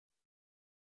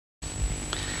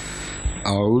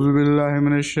أعوذ بالله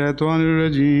من الشيطان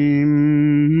الرجيم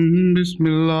بسم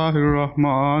الله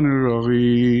الرحمن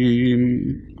الرحيم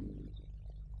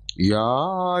يا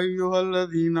أيها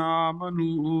الذين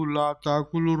آمنوا لا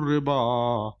تأكلوا الربا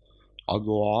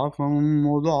أضعافا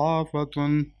مضاعفة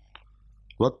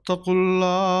واتقوا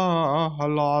الله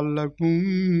لعلكم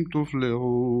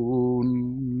تفلحون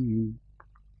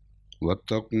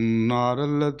واتقوا النار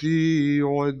التي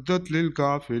أعدت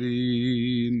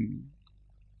للكافرين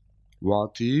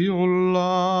وأطيعوا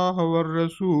الله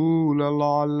والرسول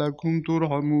لعلكم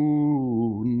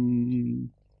ترحمون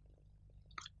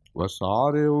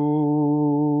وسارعوا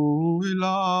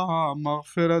إلى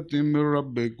مغفرة من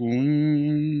ربكم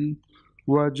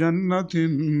وجنة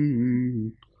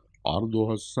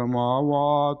عرضها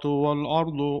السماوات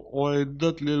والأرض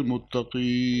أعدت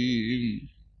للمتقين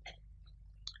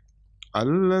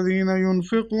الذين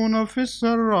ينفقون في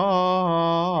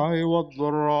السراء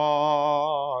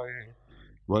والضراء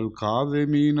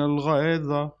والكاظمين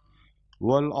الغيظ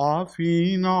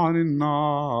والعافين عن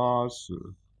الناس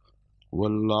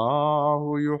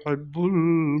والله يحب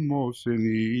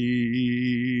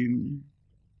المحسنين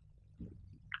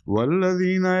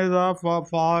والذين إذا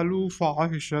فعلوا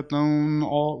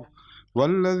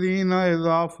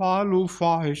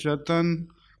فاحشة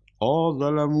أو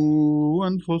ظلموا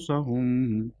أنفسهم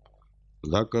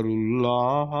ذكروا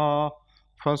الله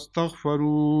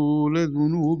فاستغفروا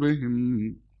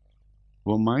لذنوبهم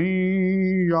ومن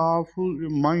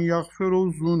يغفر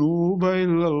الذنوب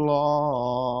إلا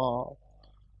الله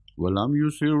ولم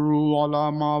يصروا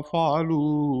على ما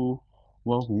فعلوا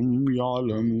وهم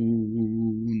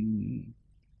يعلمون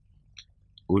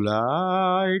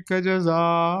أولئك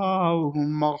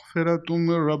جزاؤهم مغفرة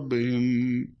من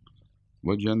ربهم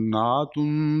وجنات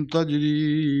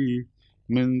تجري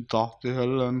من تحتها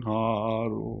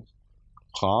الأنهار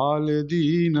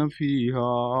خالدين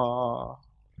فيها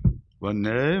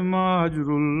ونعم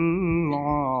أجر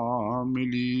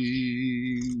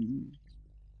العاملين.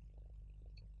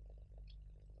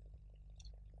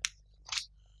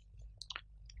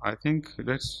 I think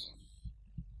let's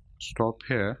stop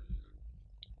here.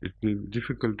 It will be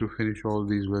difficult to finish all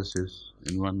these verses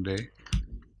in one day.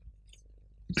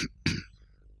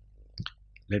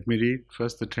 Let me read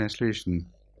first the translation.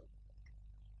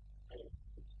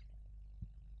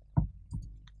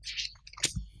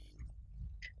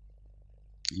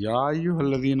 يا أيها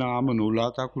الذين آمنوا لا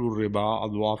تأكلوا الربا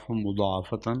أضعافا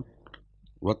مضاعفة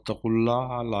واتقوا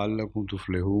الله لعلكم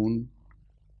تفلحون.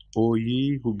 O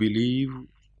ye who believe,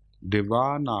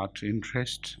 devour not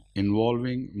interest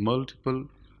involving multiple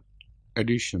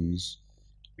additions,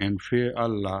 and fear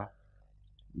Allah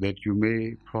that you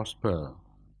may prosper.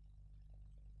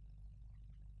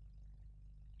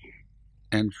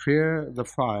 And fear the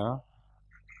fire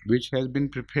which has been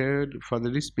prepared for the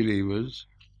disbelievers,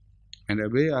 and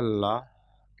obey Allah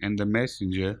and the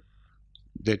Messenger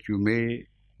that you may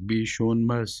be shown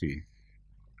mercy.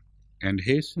 And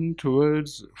hasten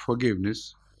towards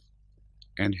forgiveness,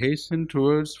 from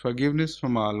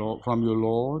your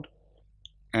Lord,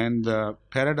 and the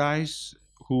paradise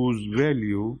whose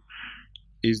value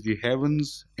is the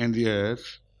heavens and the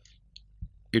earth.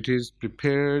 It is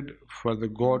prepared for the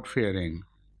God-fearing.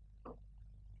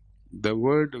 The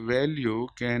word value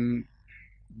can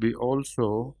be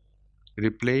also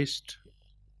replaced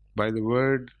by the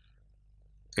word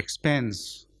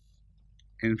expense.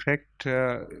 In fact,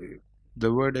 the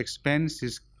word expense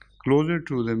is closer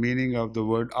to the meaning of the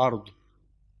word ard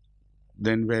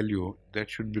than value. That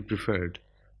should be preferred.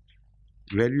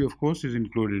 Value, of course, is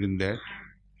included in that.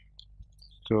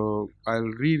 So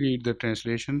I'll reread the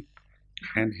translation.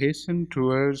 And hasten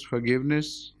towards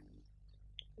forgiveness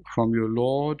from your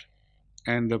Lord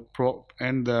and the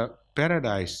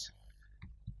paradise.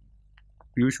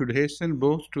 You should hasten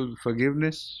both to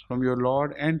forgiveness from your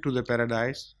Lord and to the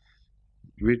paradise,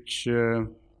 which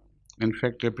in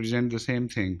fact represent the same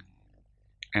thing.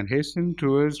 And hasten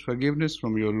towards forgiveness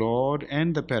from your Lord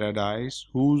and the paradise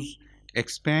whose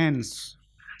expanse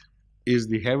is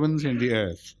the heavens and the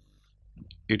earth.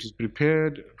 It is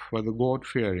prepared for the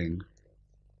God-fearing.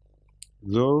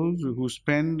 Those who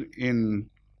spend in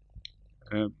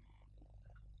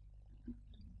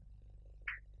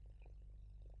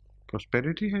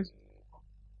prosperity,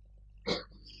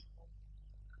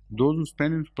 those who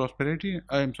spend in prosperity,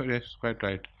 I'm sorry, yes, quite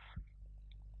right.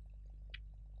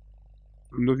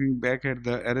 Looking back at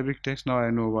the Arabic text now,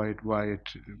 I know why it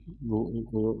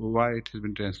has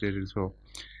been translated so.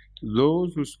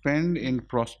 Those who spend in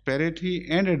prosperity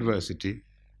and adversity,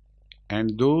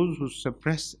 and those who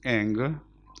suppress anger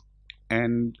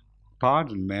and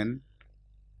pardon men,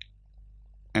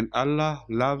 and Allah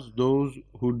loves those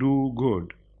who do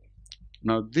good.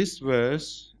 Now, this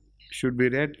verse should be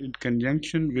read in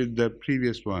conjunction with the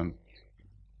previous one.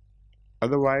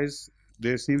 Otherwise,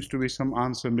 there seems to be some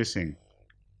answer missing.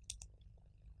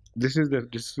 This is the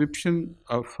description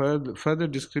of further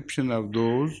description of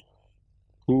those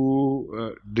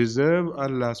who deserve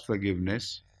Allah's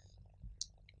forgiveness.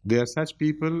 They are such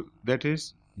people, that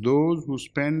is, those who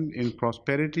spend in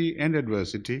prosperity and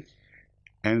adversity,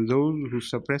 and those who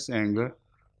suppress anger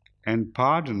and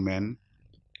pardon men,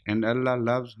 and Allah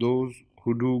loves those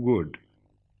who do good.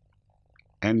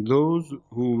 And those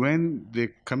who, when they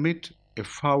commit a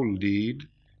foul deed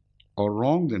or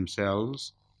wrong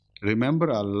themselves,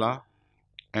 remember Allah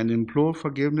and implore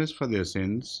forgiveness for their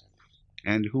sins,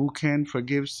 and who can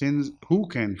forgive sins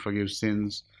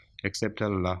except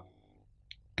Allah,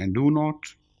 and do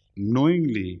not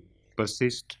knowingly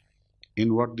persist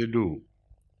in what they do.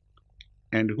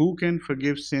 And who can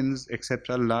forgive sins except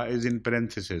Allah is in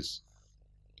parenthesis,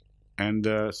 and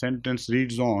the sentence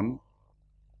reads on,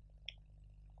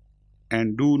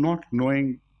 and do not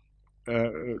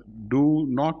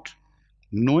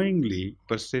knowingly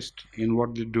persist in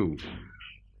what they do.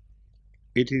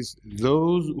 It is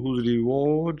those whose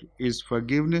reward is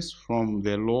forgiveness from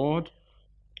their Lord,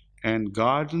 and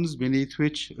gardens beneath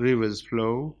which rivers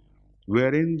flow,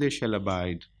 wherein they shall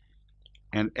abide.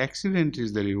 And excellent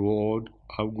is the reward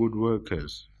of good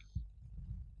workers.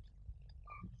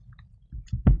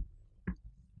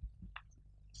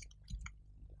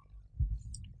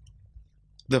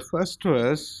 The first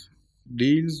verse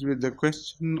deals with the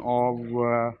question of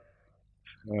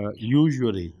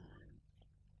usury.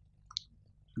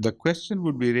 The question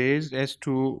would be raised as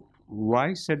to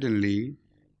why suddenly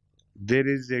there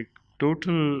is a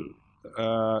total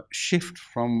shift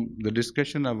from the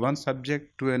discussion of one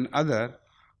subject to another,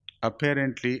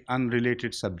 apparently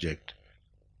unrelated subject.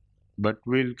 But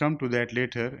we'll come to that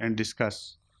later and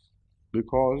discuss.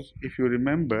 Because if you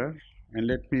remember, and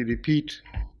let me repeat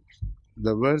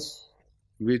the verse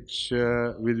with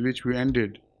which we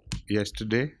ended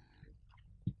yesterday.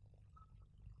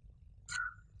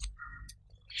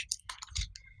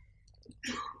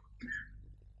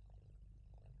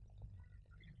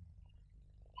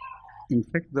 In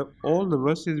fact, all the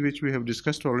verses which we have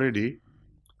discussed already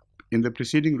in the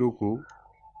preceding ruku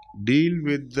deal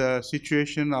with the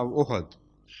situation of Uhud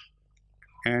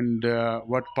and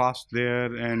what passed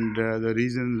there, and the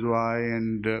reasons why,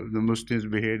 and the Muslims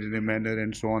behaved in a manner,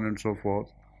 and so on and so forth.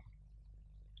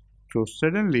 So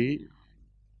suddenly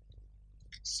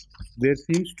there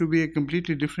seems to be a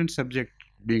completely different subject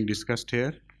being discussed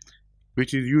here,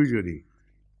 which is usury.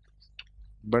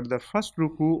 But the first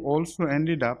ruku also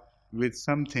ended up with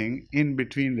something in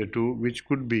between the two, which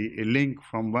could be a link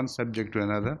from one subject to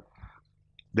another.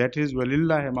 That is,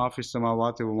 وَلِلَّهِ مَا فِي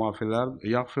السَّمَاوَاتِ وَمَا فِي الْأَرْضِ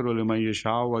يَغْفِرُ لِمَنْ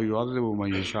يَشَاءُ وَيُعَذِّبُ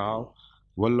مَنْ يَشَاءُ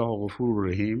وَاللَّهُ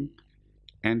غَفُورٌ رَحِيمٌ.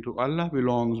 And to Allah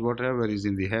belongs whatever is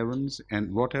in the heavens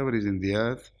and whatever is in the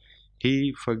earth.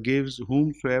 He forgives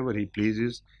whomsoever He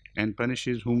pleases and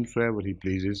punishes whomsoever He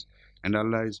pleases, and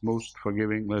Allah is most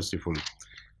forgiving, merciful.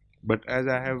 But as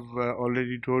I have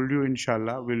already told you,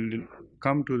 inshallah, we'll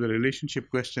come to the relationship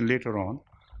question later on.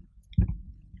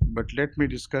 But let me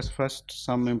discuss first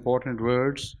some important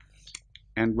words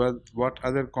and what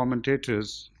other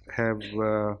commentators have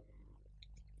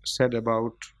said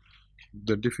about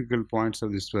the difficult points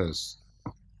of this verse.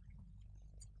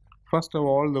 First of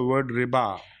all, the word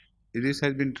riba. This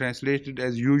has been translated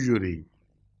as usury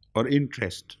or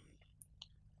interest.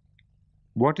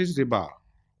 What is riba?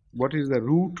 What is the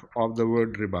root of the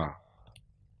word riba?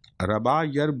 Raba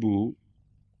yarbu,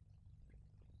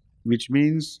 which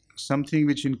means something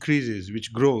which increases,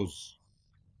 which grows.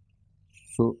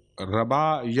 So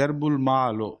raba yarbul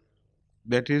malo,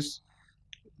 that is,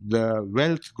 the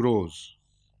wealth grows.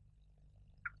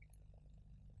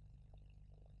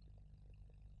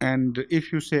 And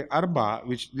if you say arba,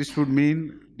 which this would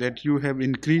mean that you have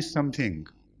increased something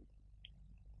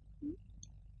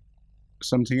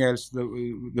else.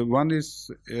 The one is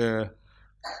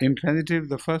intransitive.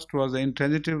 The first was the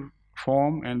intransitive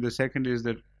form, and the second is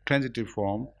the transitive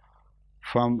form.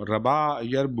 From raba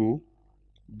yarbu,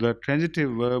 the transitive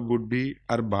verb would be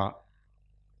arba.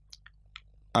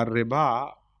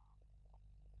 Ar-riba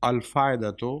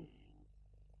al-faidatu,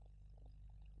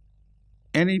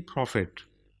 any profit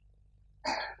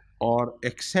or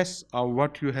excess of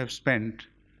what you have spent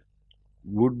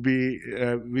would be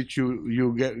which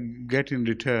you get in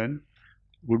return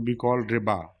would be called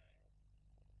riba.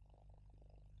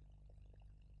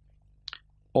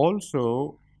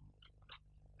 Also,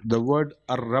 the word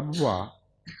ar-rabwa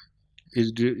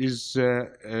is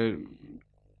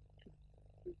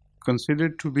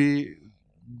considered to be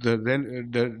the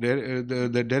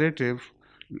derivative,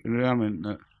 I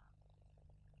mean,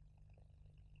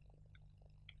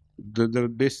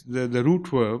 the root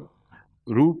verb,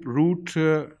 root.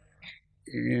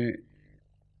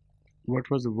 What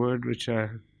was the word which I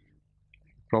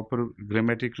proper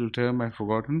grammatical term I've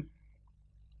forgotten?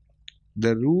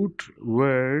 The root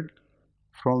word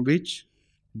from which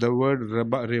the word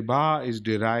riba is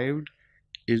derived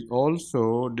is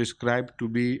also described to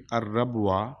be a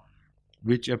rabwa,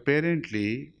 which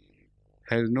apparently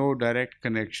has no direct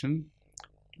connection,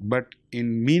 but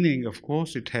in meaning, of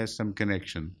course, it has some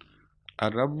connection. A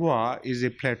rabwa is a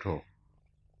plateau,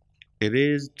 a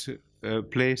raised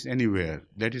place anywhere.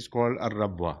 That is called a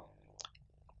rabwa.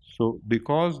 So,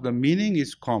 because the meaning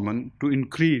is common, to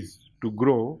increase, to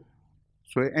grow,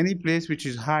 so any place which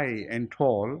is high and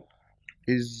tall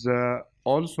is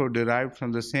also derived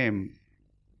from the same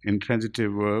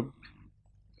intransitive verb,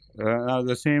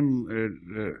 the same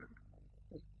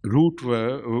root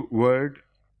word,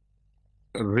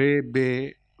 re,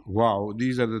 be, wow.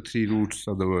 These are the three roots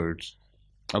of the words,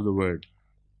 of the word.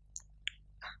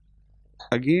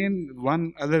 Again,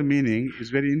 one other meaning is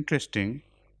very interesting,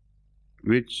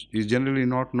 which is generally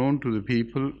not known to the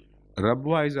people.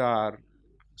 Rabwa is our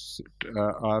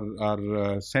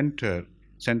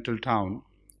central town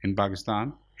in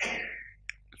Pakistan.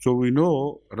 So we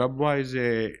know Rabwa is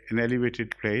an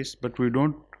elevated place, but we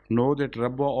don't know that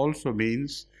Rabwa also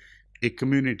means a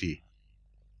community,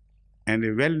 and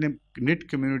a well-knit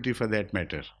community for that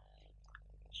matter.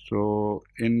 So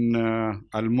in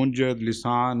Al-Munjad,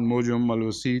 Lisan, Mujam,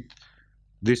 Al-Wasit,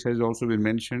 this has also been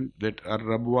mentioned that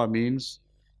Rabwa means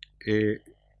a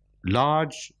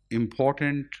large,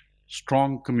 important,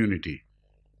 strong community.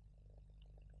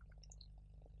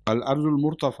 Al-Arzul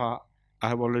Murtafa, I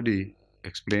have already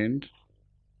explained.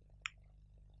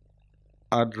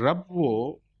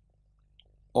 Ar-Rabwo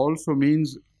also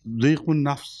means dhiqun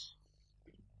nafs,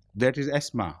 that is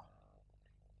asthma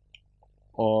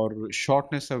or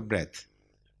shortness of breath.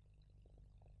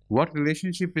 What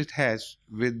relationship it has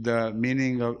with the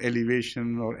meaning of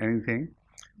elevation or anything?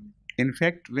 In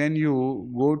fact, when you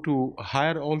go to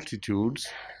higher altitudes,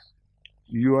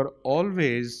 you are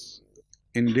always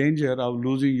in danger of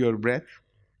losing your breath,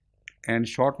 and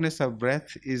shortness of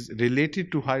breath is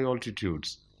related to high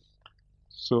altitudes.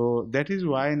 So that is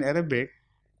why in Arabic,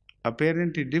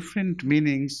 apparently different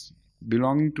meanings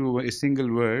belonging to a single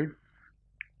word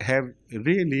have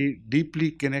really deeply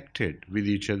connected with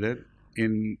each other.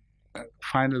 In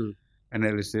final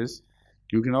analysis,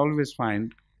 you can always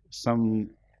find some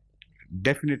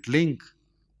definite link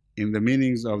in the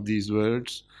meanings of these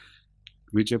words,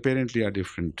 which apparently are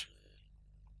different.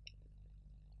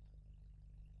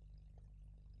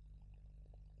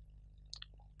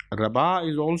 Rabba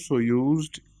is also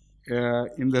used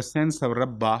in the sense of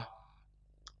Rabba,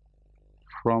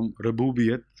 from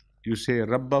Rabubiyat. You say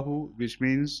Rabbahu, which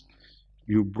means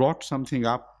you brought something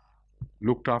up,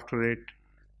 looked after it,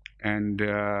 and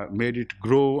made it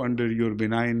grow under your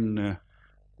benign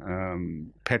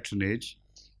patronage.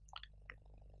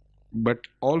 But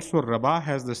also Rabba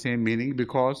has the same meaning,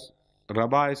 because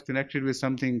Rabba is connected with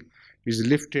something which is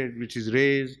lifted, which is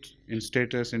raised in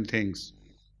status and things.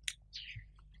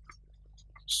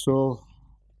 So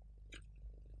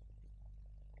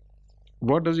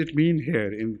what does it mean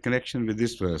here in connection with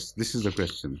this verse? This is the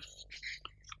question.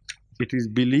 It is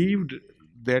believed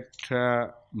that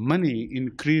money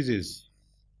increases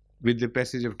with the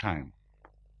passage of time.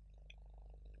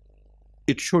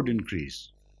 It should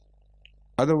increase.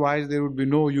 Otherwise, there would be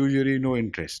no usury, no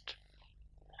interest.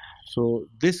 So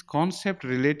this concept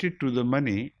related to the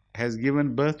money has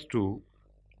given birth to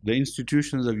the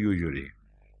institutions of usury.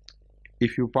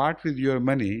 If you part with your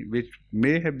money, which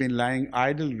may have been lying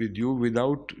idle with you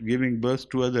without giving birth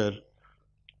to other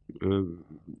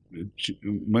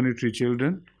monetary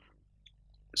children,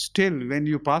 still when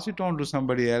you pass it on to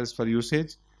somebody else for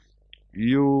usage,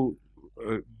 you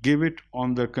give it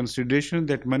on the consideration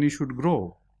that money should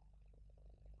grow.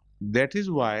 That is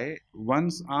why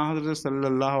once Hazrat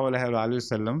Sallallahu Alaihi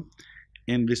Wasallam,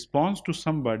 in response to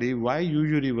somebody why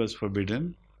usury was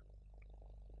forbidden,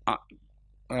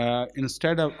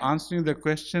 instead of answering the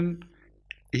question,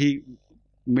 he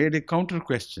made a counter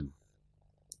question.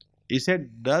 He said,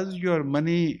 does your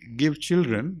money give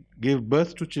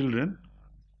birth to children?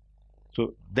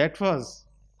 So that was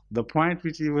the point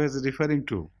which he was referring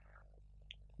to.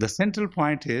 The central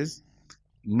point is,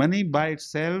 money by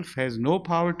itself has no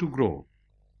power to grow.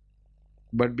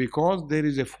 But because there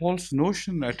is a false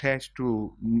notion attached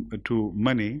to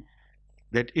money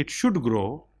that it should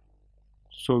grow,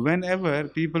 So whenever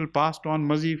people passed on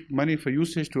money for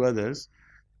usage to others,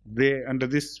 they, under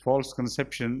this false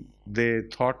conception, they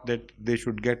thought that they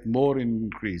should get more in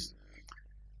increase.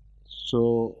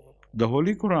 So the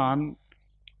Holy Quran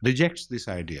rejects this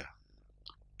idea.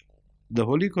 The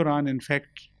Holy Quran, in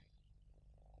fact,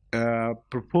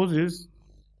 proposes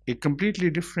a completely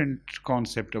different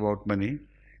concept about money.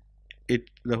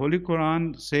 The Holy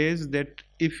Quran says that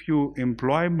if you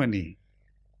employ money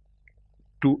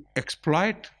to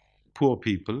exploit poor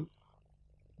people,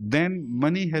 then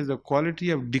money has the quality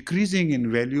of decreasing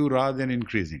in value rather than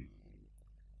increasing.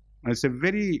 It's a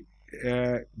very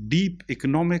deep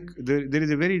economic, there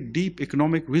is a very deep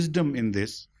economic wisdom in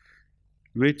this,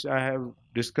 which I have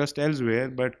discussed elsewhere,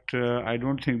 but I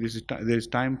don't think there is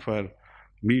time for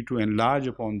me to enlarge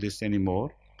upon this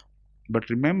anymore. But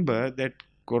remember that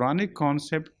Quranic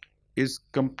concept is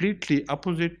completely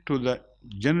opposite to the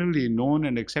generally known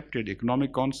and accepted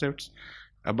economic concepts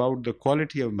about the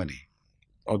quality of money,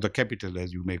 or the capital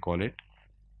as you may call it.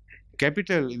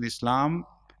 Capital in Islam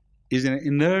is an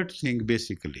inert thing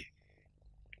basically.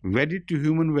 Wedded to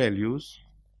human values,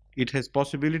 it has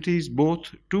possibilities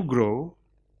both to grow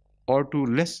or to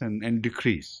lessen and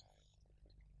decrease.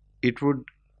 The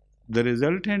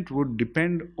resultant would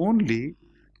depend only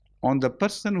on the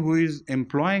person who is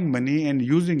employing money and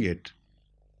using it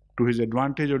to his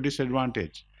advantage or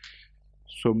disadvantage.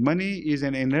 So money is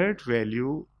an inert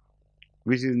value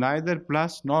which is neither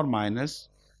plus nor minus.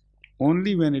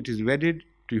 Only when it is wedded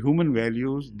to human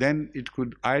values, then it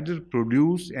could either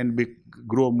produce and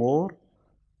grow more,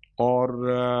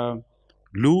 or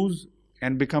lose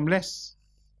and become less.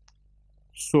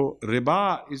 So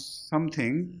riba is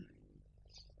something,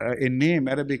 a name,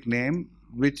 Arabic name,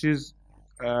 which is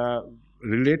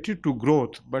related to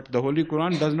growth, but the Holy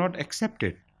Quran does not accept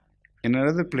it. In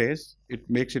another place, it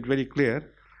makes it very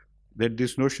clear that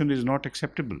this notion is not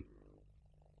acceptable.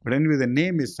 But anyway, the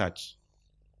name is such.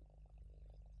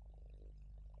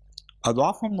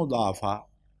 Adafa mudafa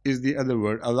is the other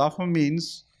word. Adafa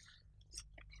means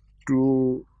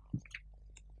to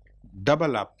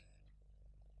double up,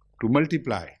 to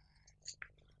multiply,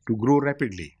 to grow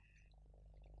rapidly.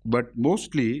 But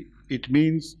mostly it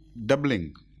means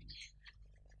doubling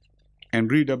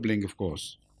and redoubling, of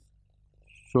course.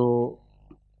 So,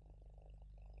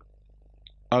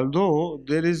 although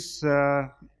there is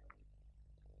a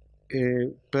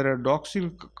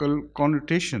paradoxical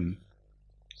connotation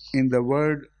in the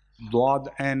word dwad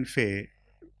and fe,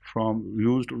 from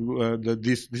used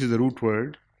this is the root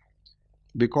word,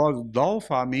 because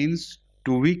dawfa means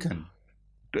to weaken.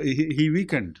 He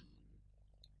weakened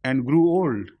and grew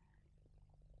old.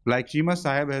 Like Chima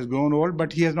Sahib has grown old,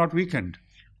 but he has not weakened.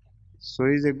 So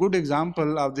he is a good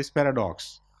example of this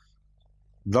paradox.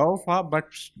 Dawfa, but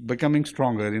becoming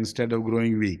stronger instead of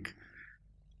growing weak.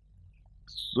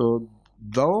 So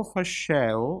dawfa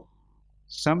shao,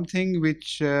 something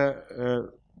which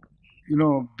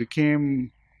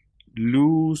became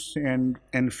loose and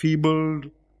enfeebled,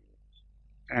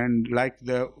 and like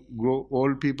the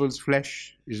old people's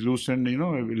flesh is loosened,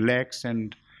 lax,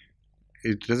 and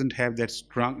it doesn't have that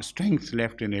strong strength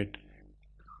left in it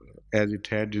as it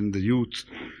had in the youth.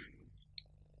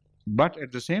 But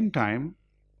at the same time,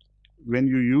 when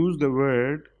you use the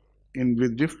word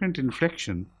with different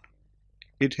inflection,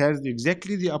 it has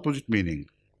exactly the opposite meaning.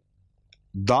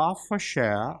 Dafa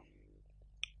shaya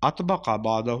atbaqa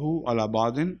ba'dahu ala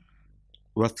ba'din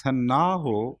wa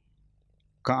thannahu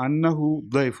ka'annahu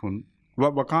dayfun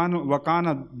wa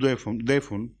kana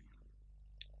dayfun,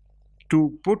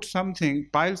 to put something,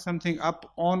 pile something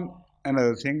up on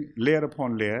another thing, layer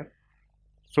upon layer,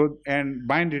 so, and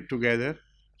bind it together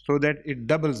so that it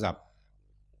doubles up.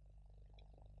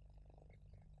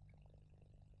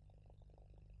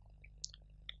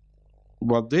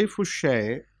 Wadayfu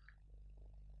shay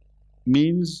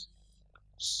means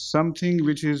something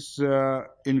which is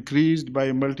increased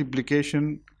by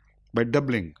multiplication, by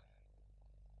doubling.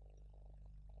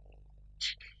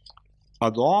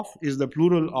 Adaf is the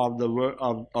plural of the word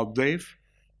of dayf.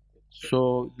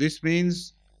 So this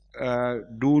means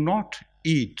do not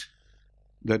eat.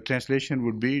 The translation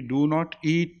would be, do not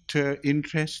eat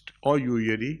interest or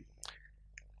usury,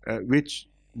 which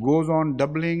goes on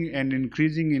doubling and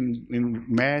increasing in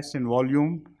mass and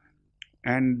volume,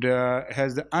 and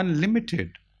has the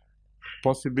unlimited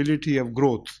possibility of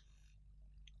growth.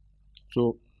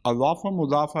 So adafa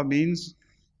mudafa means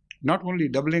not only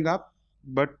doubling up,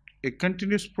 but a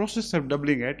continuous process of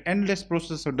doubling it, endless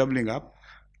process of doubling up,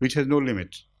 which has no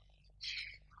limit.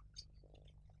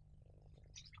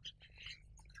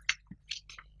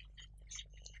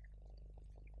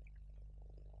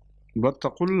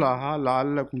 وَاتَّقُوا اللَّهَ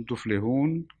لَعَلَّكُمْ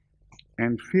تُفْلِحُونَ,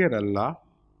 and fear Allah.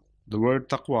 The word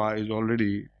taqwa is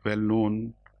already well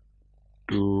known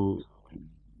to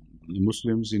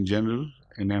Muslims in general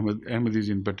and Ahmadis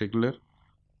in particular,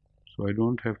 so I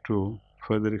don't have to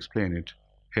further explain it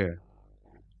here.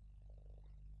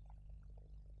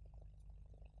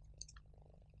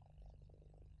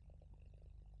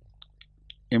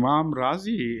 Imam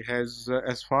Razi has,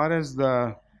 as far as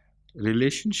the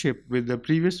relationship with the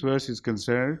previous verse is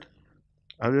concerned,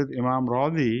 Hazrat Imam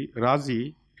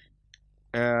Razi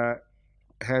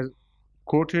has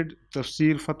quoted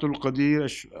Tafsir Fathul Qadir,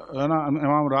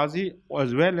 Imam Razi,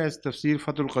 as well as Tafsir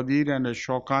Fathul Qadir and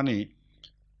Shawkani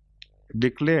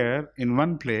declare in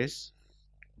one place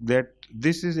that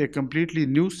this is a completely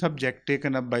new subject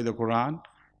taken up by the Quran.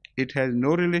 It has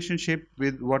no relationship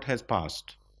with what has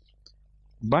passed.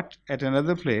 But at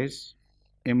another place,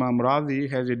 Imam Razi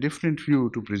has a different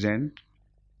view to present.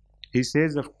 He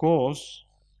says, of course,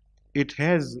 it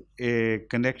has a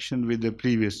connection with the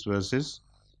previous verses.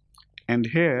 And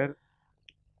here,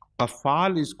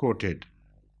 Qafal is quoted.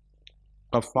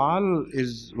 Qafal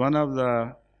is one of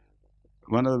the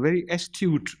very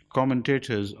astute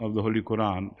commentators of the Holy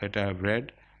Quran that I have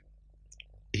read.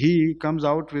 He comes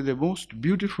out with a most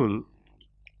beautiful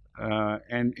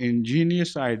and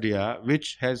ingenious idea,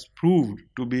 which has proved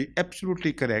to be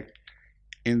absolutely correct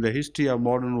in the history of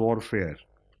modern warfare.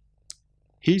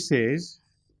 He says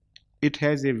it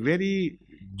has a very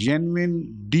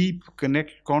genuine, deep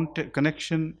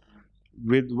connection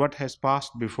with what has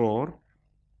passed before,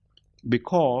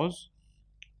 because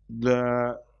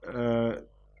the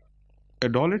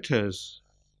idolaters,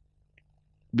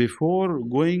 before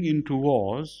going into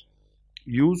wars,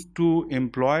 used to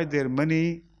employ their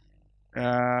money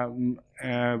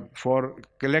for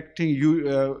collecting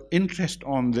interest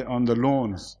on the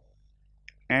loans,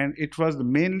 and it was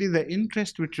mainly the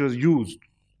interest which was used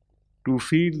to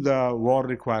feed the war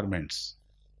requirements.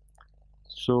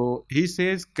 So he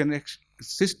says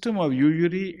system of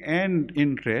usury and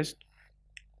interest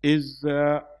is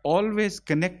always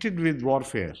connected with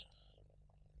warfare.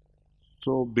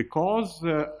 So because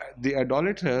the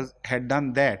idolaters had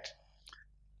done that,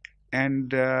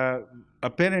 and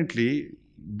apparently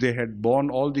they had borne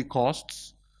all the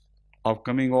costs of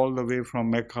coming all the way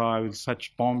from Mecca with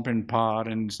such pomp and power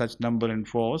and such number and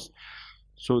force.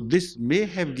 So this may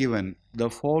have given the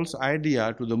false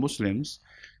idea to the Muslims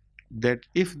that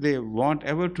if they want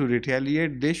ever to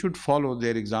retaliate, they should follow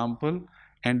their example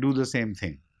and do the same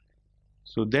thing.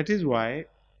 So that is why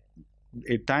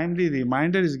a timely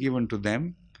reminder is given to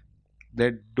them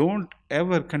that don't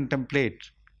ever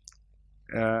contemplate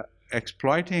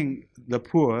exploiting the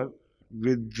poor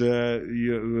with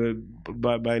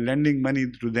by lending money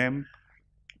to them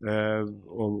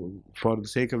or for the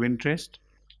sake of interest,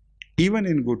 even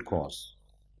in good cause.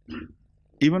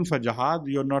 Even for jihad,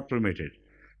 you're not permitted.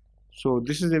 So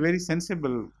this is a very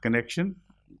sensible connection,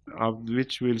 of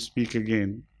which we'll speak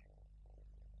again.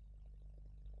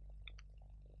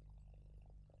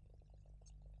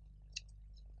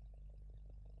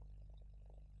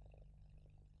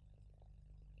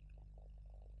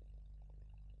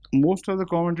 Most of the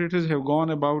commentators have gone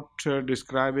about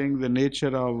describing the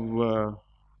nature of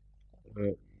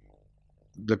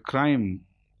the crime.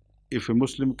 If a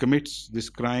Muslim commits this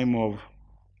crime of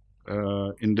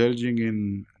indulging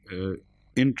in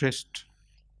interest,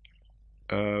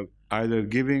 either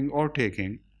giving or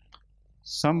taking,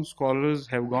 some scholars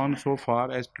have gone so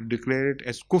far as to declare it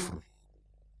as kufr.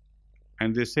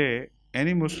 And they say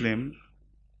any Muslim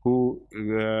who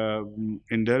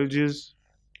indulges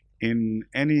in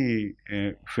any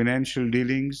financial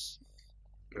dealings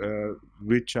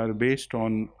which are based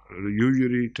on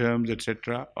usury terms,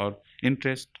 etc., or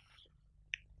interest,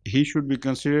 he should be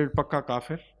considered pakka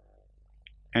kafir,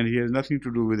 and he has nothing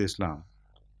to do with Islam.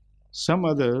 Some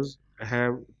others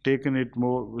have taken it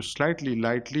more slightly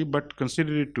lightly, but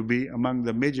consider it to be among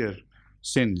the major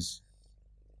sins.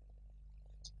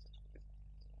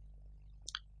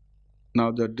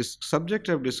 Now, the subject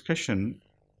of discussion,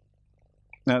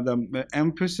 the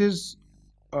emphasis,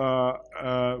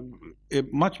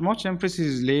 much emphasis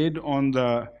is laid on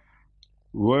the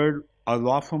word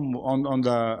adafum, on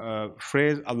the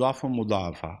phrase adafum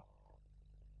mudafa.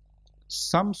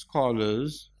 Some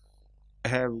scholars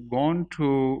have gone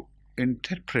to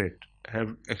interpret,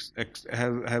 have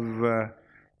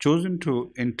chosen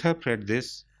to interpret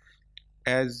this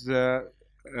as a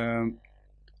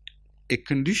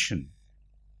condition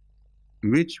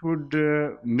which would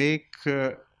make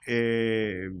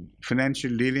a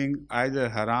financial dealing either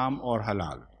haram or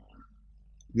halal.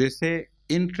 They say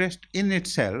interest in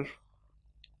itself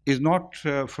is not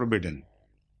forbidden.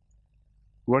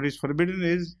 What is forbidden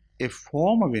is a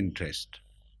form of interest,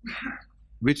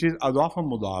 which is adafa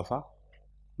mudafa,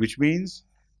 which means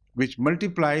which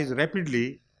multiplies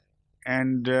rapidly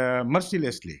and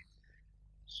mercilessly.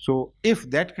 So if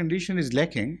that condition is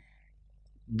lacking,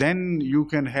 then you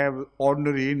can have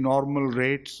ordinary, normal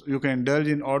rates. You can indulge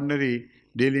in ordinary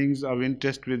dealings of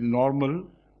interest with normal,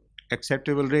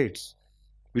 acceptable rates,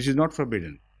 which is not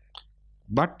forbidden.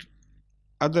 But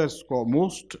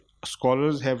most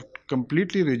scholars have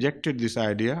completely rejected this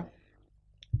idea,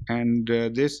 and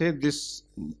they say this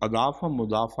adafa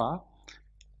mudafa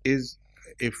is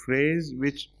a phrase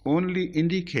which only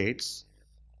indicates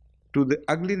to the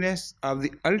ugliness of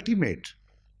the ultimate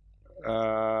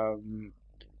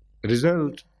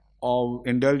result of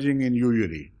indulging in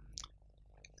usury.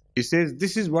 He says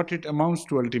this is what it amounts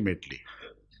to ultimately,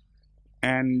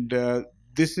 and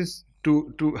this is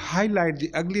to highlight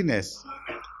the ugliness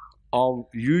of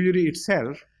usury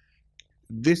itself.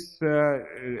 This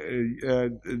adafa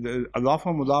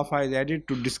mudafa is added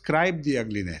to describe the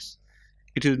ugliness.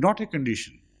 It is not a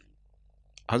condition.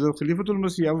 Hazrat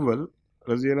Khalifatul-Masih IV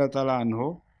Raziyallahu Ta'ala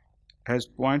Anhu has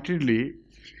pointedly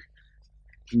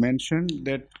mentioned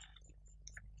that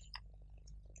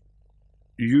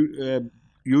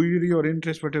usury or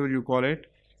interest, whatever you call it,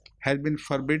 has been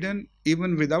forbidden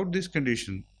even without this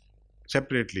condition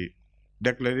separately.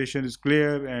 Declaration is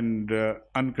clear and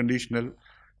unconditional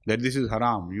that this is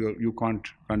haram. You can't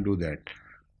do that.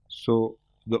 So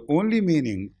the only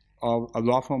meaning of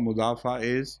adafa mudafa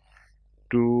is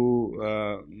the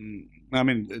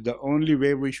only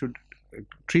way we should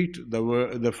treat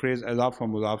the phrase adafa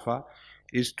mudafa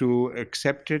is to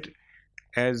accept it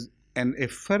as a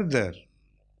further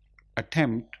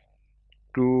attempt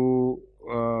to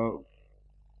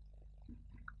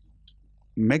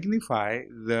magnify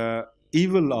the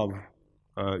evil of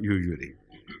usury.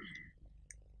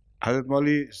 Hazrat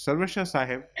Maulvi Sarwar Shah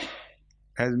Sahib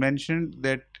has mentioned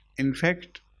that in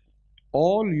fact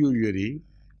all usury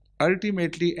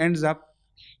ultimately ends up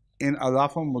in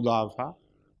adafa mudafa,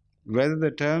 whether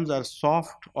the terms are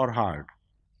soft or hard,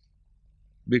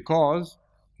 because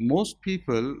most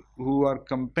people who are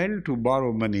compelled to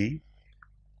borrow money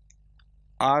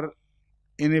are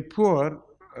in a poor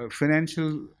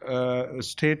financial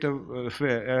state of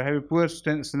have a poor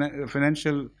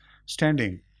financial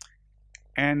standing,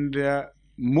 and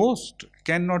most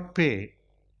cannot pay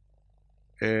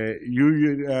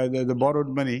the borrowed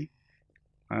money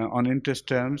on interest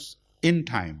terms in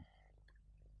time.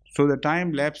 So the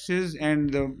time lapses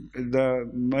and the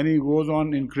money goes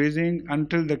on increasing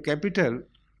until the capital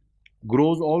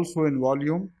grows also in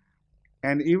volume.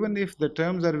 And even if the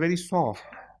terms are very soft,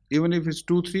 even if it's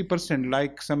 2-3%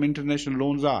 like some international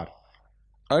loans are,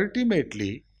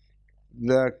 ultimately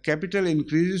the capital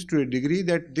increases to a degree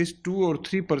that this 2 or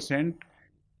 3%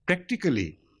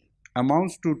 practically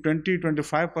amounts to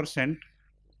 20-25%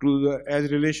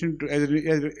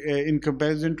 in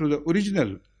comparison to the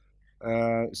original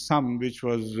sum which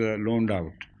was loaned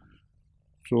out.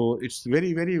 So it's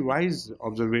very, very wise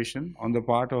observation on the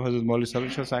part of Hazrat Maulvi Sarwar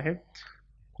Shah Sahib,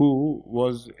 who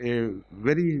was a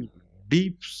very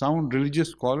deep, sound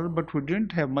religious scholar, but who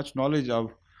didn't have much knowledge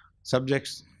of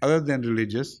subjects other than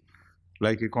religious,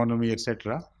 like economy,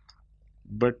 etc.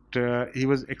 But he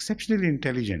was exceptionally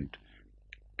intelligent,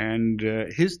 and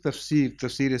his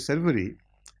tafsir-e-sarwari,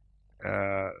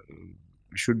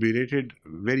 should be rated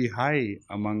very high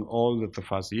among all the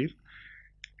tafasir,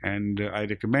 and I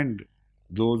recommend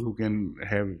those who can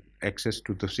have access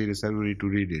to tafsir-e-sarwari to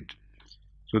read it.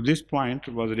 So this point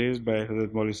was raised by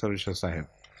Hazrat Maulvi Sarwar Shah Sahib.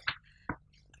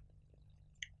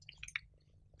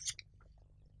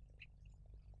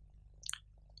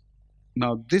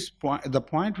 Now this point, the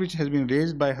point which has been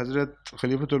raised by Hazrat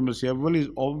Khalifatul-Masih IV is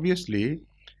obviously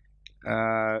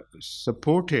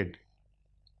supported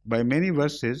by many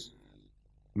verses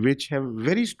which have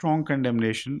very strong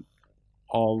condemnation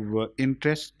of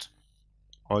interest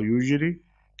or usury,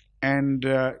 and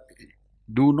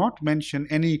do not mention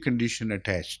any condition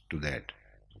attached to that.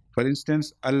 For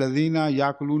instance, الَّذِينَ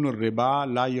يَأْكُلُونَ الرِّبَا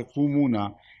لَا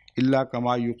يَقُومُونَ إِلَّا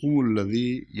كَمَا يَقُومُ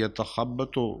الَّذِي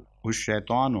يَتَخَبَّطُهُ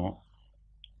الشَّيْطَانُ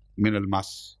مِنَ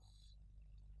الْمَسِّ.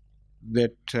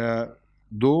 That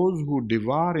those who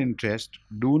devour interest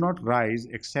do not rise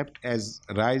except as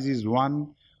rises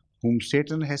one whom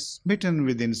Satan has smitten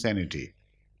with insanity.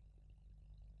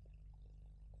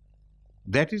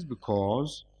 That is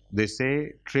because they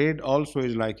say trade also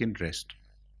is like interest.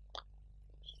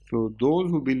 So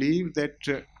those who believe that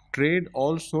trade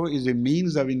also is a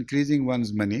means of increasing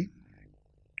one's money,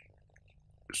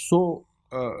 so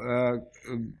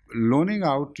loaning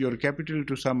out your capital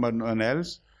to someone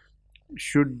else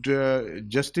should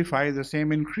justify the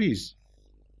same increase,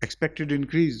 expected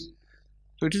increase.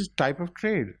 So it is a type of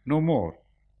trade, no more.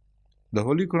 The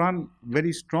Holy Quran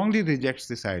very strongly rejects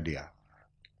this idea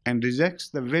and rejects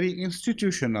the very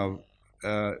institution of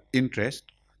interest,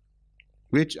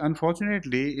 which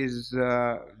unfortunately is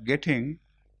getting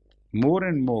more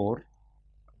and more,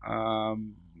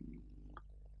 um,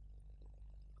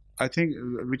 I think,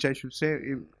 which I should say,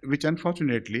 which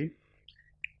unfortunately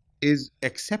is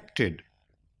accepted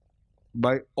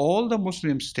by all the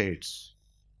Muslim states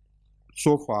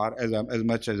so far, as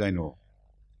much as I know,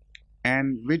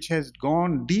 and which has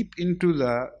gone deep into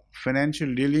the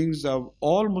financial dealings of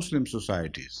all Muslim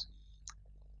societies.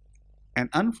 And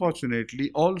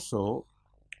unfortunately, also,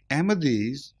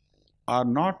 Ahmadis are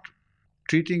not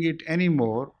treating it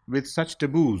anymore with such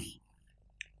taboos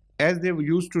as they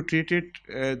used to treat it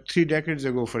 3 decades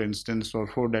ago, for instance, or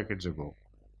 4 decades ago.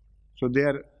 So they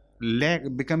are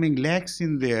becoming lax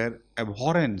in their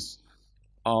abhorrence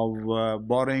of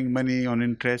borrowing money on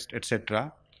interest,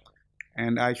 etc.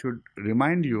 And I should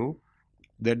remind you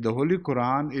that the Holy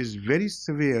Quran is very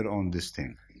severe on this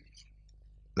thing.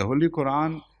 The Holy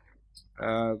Quran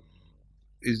uh,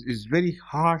 is very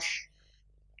harsh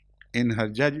in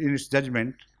its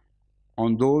judgment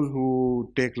on those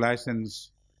who take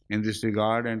license in this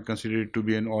regard and consider it to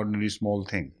be an ordinary small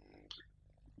thing.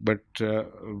 But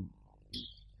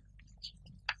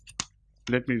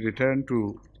let me return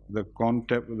to the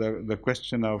concept, the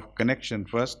question of connection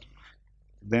first,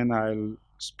 then I'll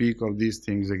speak of these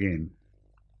things again.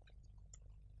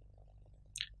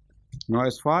 Now,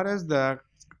 as far as the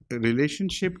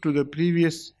relationship to the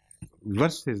previous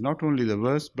verses, not only the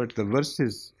verse, but the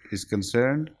verses is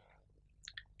concerned,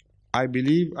 I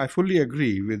believe, I fully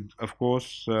agree with, of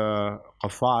course,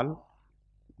 Qafal,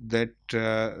 that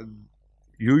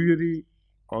usury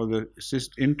or the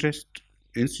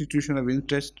institution of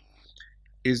interest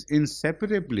is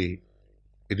inseparably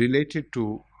related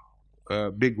to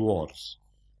big wars.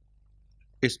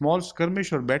 A small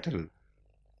skirmish or battle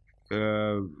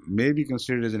may be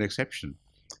considered as an exception,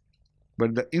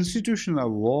 but the institution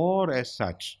of war as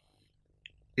such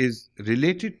is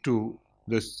related to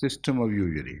the system of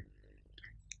usury.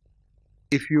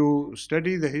 If you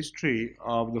study the history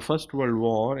of the First World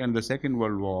War and the Second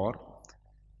World War,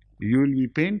 you will be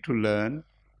pained to learn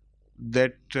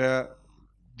that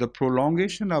the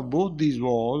prolongation of both these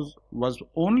wars was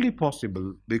only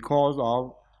possible because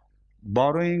of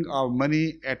borrowing of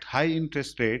money at high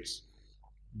interest rates,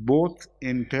 both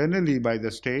internally by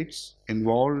the states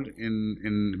involved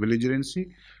in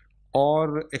belligerency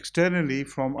or externally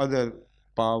from other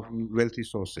powerful, wealthy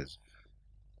sources.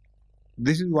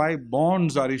 This is why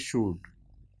bonds are issued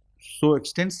so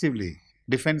extensively,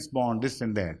 defense bond, this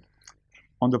and that,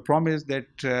 on the promise that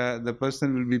the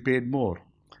person will be paid more.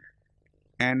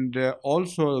 And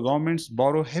also, governments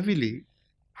borrow heavily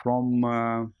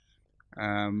from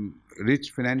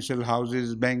rich financial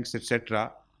houses, banks,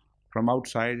 etc., from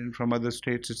outside and from other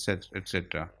states, etc.,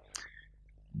 etc.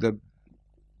 The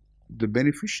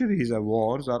beneficiaries of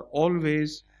wars are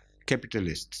always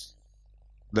capitalists,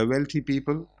 the wealthy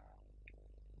people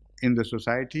in the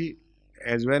society,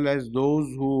 as well as those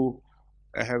who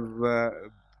have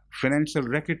financial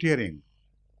racketeering,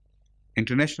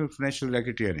 international financial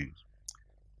racketeering.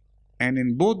 And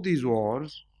in both these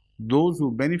wars, those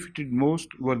who benefited most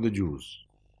were the Jews,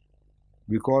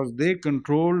 because they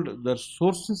controlled the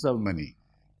sources of money,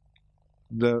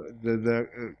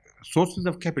 the sources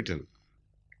of capital.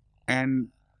 And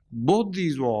both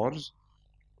these wars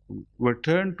were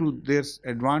turned to their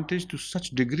advantage to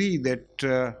such degree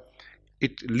that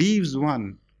it leaves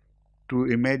one to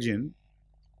imagine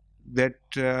that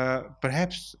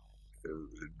perhaps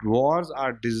wars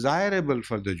are desirable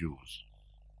for the Jews.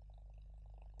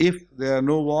 If there are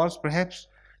no wars, perhaps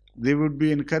they would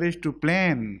be encouraged to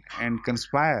plan and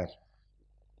conspire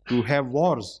to have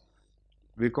wars,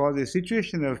 because a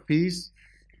situation of peace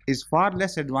is far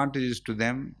less advantageous to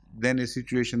them than a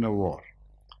situation of war.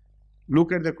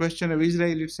 Look at the question of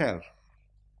Israel itself.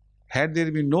 Had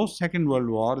there been no Second World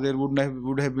War, there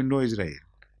would have been no Israel.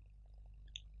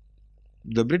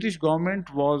 The British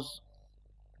government was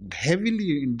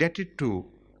heavily indebted to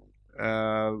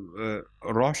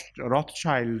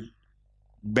Rothschild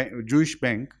Jewish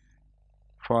bank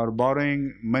for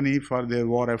borrowing money for their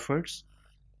war efforts,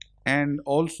 and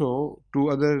also to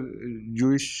other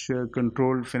Jewish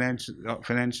controlled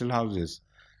financial houses.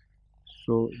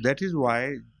 So that is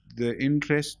why the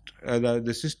interest,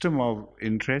 the system of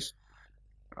interest,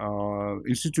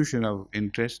 institution of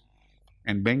interest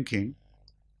and banking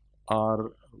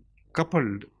are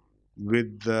coupled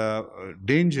with the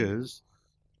dangers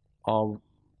of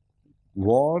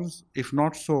wars, if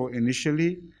not so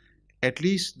initially, at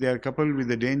least they are coupled with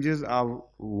the dangers of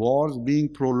wars being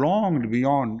prolonged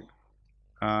beyond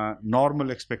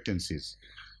normal expectancies.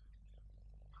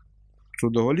 So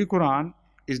the Holy Quran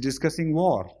is discussing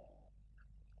war,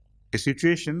 a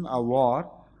situation of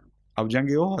war, of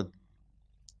Jang-e-Ohad.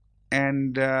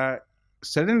 And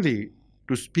suddenly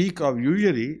to speak of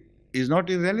usury is not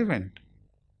irrelevant.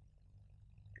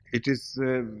 It is,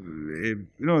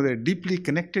 they're deeply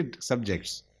connected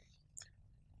subjects.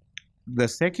 The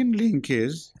second link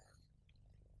is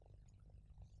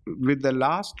with the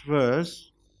last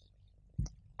verse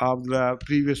of the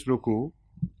previous ruku,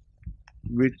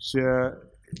 which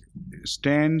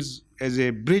stands as a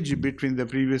bridge between the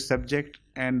previous subject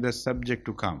and the subject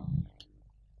to come.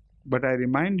 But I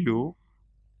remind you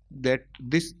that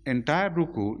this entire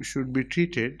ruku should be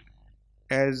treated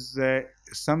as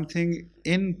something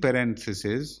in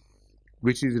parenthesis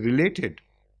which is related,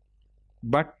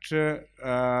 but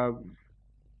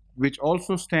which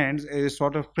also stands as a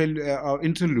sort of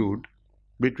interlude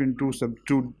between two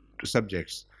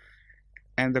subjects.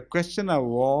 And the question of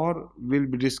war will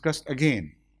be discussed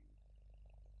again,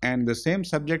 and the same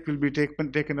subject will be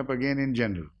taken up again in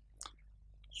general.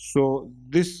 So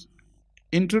this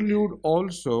interlude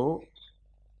also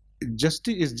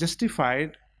is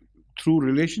justified through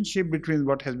relationship between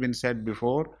what has been said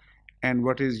before and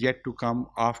what is yet to come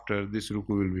after this ruku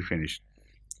will be finished.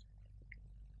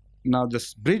 Now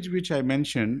this bridge which I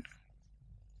mentioned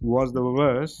was the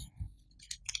verse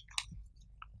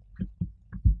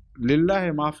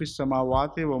Lillahi ma fis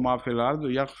samawati wa ma fil ard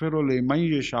yaghfiru liman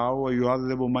yasha'u wa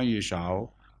yu'adhibu man yasha'u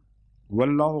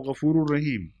wallahu ghafurur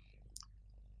rahim.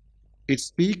 It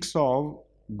speaks of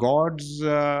God's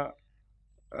right,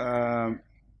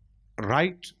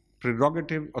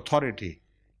 prerogative, authority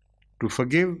to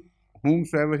forgive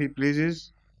whomsoever He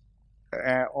pleases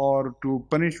or to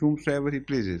punish whomsoever He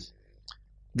pleases.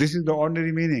 This is the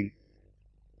ordinary meaning,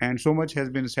 and so much has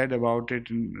been said about it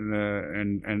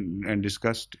and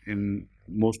discussed in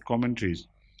most commentaries.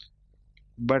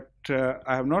 But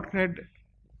I have not read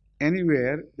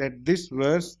anywhere that this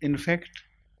verse, in fact,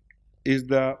 is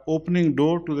the opening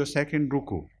door to the second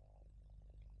ruku.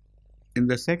 In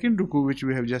the second ruku, which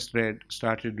we have just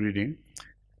started reading,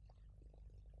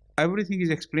 everything is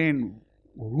explained.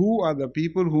 Who are the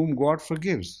people whom God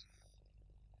forgives?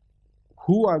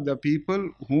 Who are the people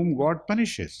whom God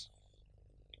punishes?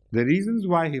 The reasons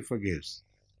why He forgives,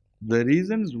 the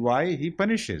reasons why He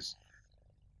punishes.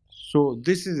 So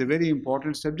this is a very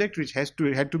important subject which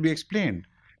had to be explained.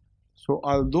 So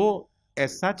although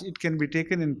as such it can be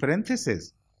taken in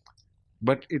parentheses,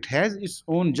 but it has its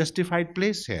own justified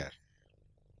place here.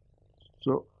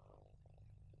 So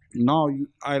now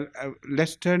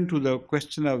let's turn to the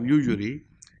question of usury.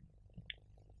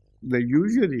 The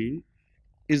usury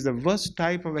is the worst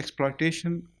type of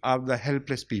exploitation of the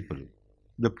helpless people,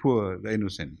 the poor, the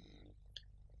innocent.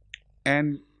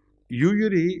 And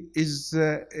usury is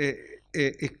a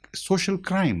social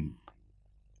crime,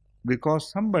 because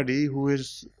somebody who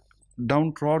is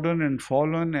downtrodden and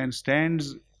fallen and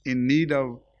stands in need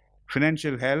of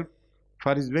financial help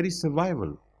for his very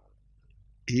survival,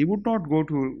 he would not go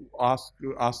to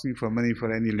asking for money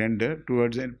for any lender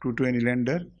to any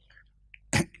lender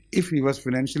if he was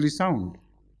financially sound.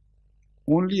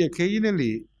 Only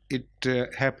occasionally it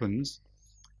happens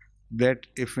that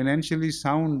a financially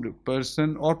sound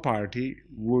person or party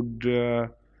would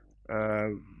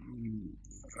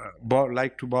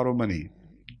like to borrow money.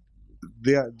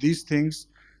 These things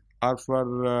are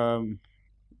for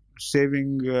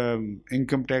saving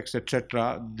income tax,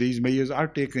 etc. These measures are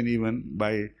taken even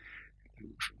by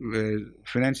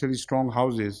financially strong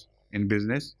houses in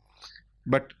business.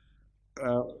 But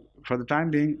for the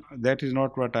time being, that is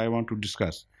not what I want to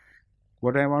discuss.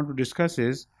 What I want to discuss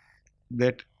is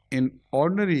that in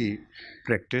ordinary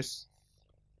practice,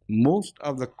 most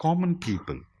of the common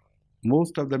people,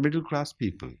 most of the middle class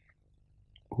people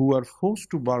who are forced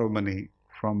to borrow money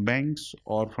from banks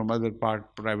or from other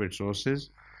private sources,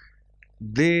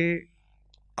 they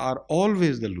are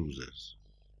always the losers.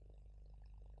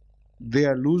 They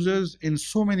are losers in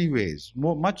so many ways,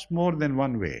 much more than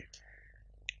one way.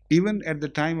 Even at the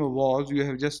time of wars, you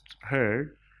have just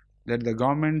heard that the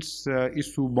governments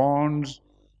issue bonds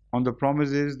on the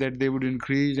promises that they would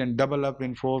increase and double up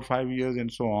in 4 or 5 years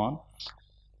and so on.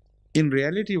 In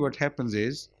reality, what happens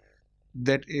is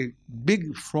that a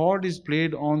big fraud is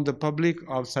played on the public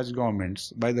of such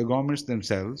governments by the governments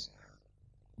themselves.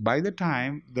 By the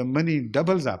time the money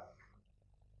doubles up,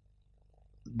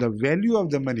 the value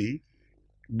of the money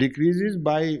decreases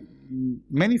by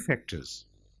many factors.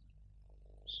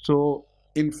 So,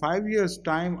 in 5 years'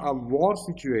 time, a war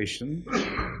situation,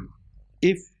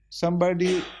 if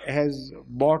somebody has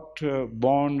bought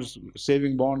bonds,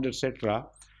 saving bonds, etc.,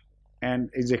 and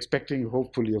is expecting,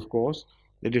 hopefully, of course,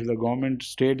 that if the government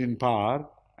stayed in power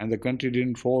and the country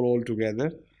didn't fall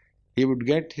altogether, he would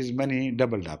get his money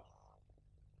doubled up.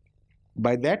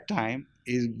 By that time,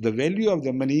 the value of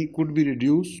the money could be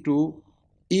reduced to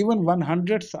even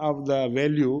 1/100th of the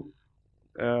value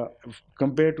uh,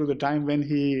 compared to the time when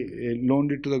he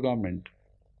loaned it to the government.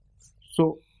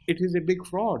 So it is a big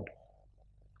fraud.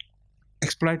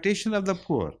 Exploitation of the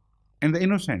poor and the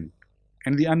innocent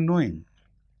and the unknowing.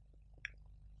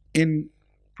 In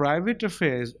private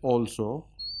affairs also,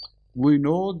 we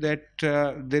know that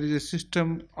there is a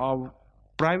system of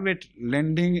private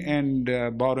lending and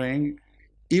borrowing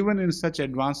even in such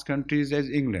advanced countries as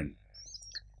England.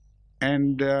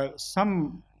 And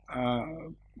some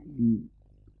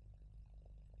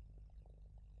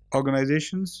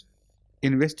organizations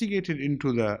investigated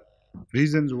into the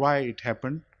reasons why it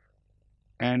happened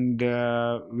and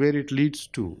where it leads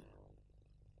to.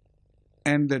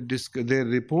 And their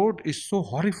report is so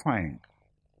horrifying.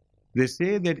 They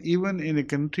say that even in a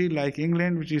country like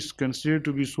England, which is considered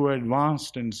to be so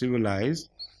advanced and civilized,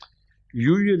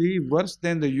 usury worse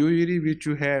than the usury which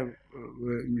you have,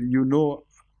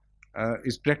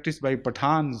 is practiced by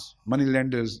Pathans, money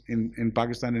lenders in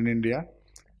Pakistan and India,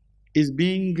 is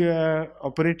being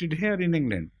operated here in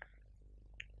England.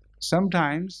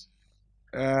 Sometimes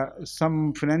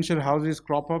some financial houses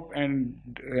crop up and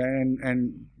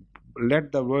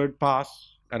let the word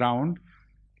pass around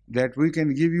that we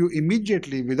can give you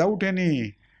immediately without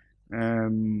any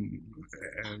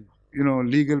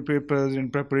legal papers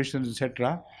and preparations,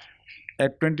 etc.,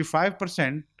 at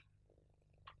 25%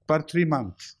 per 3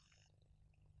 months.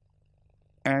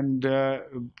 And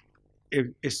if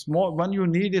a small, when you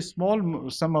need a small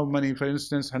sum of money, for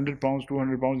instance, £100,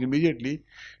 £200 immediately,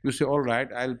 you say, all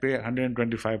right, I'll pay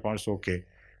 £125, okay,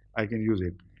 I can use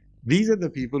it. These are the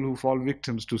people who fall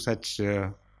victims to such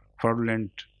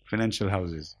fraudulent financial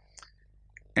houses.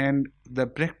 And the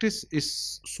practice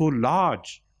is so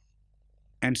large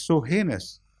and so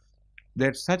heinous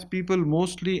that such people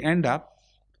mostly end up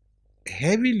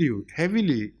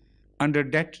heavily under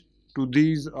debt to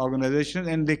these organizations,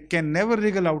 and they can never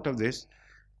wriggle out of this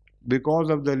because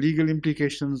of the legal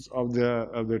implications of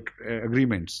the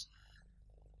agreements.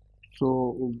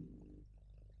 So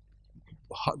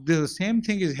the same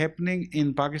thing is happening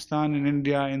in Pakistan, in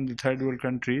India, in the third world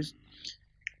countries,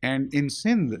 and in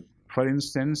Sindh, for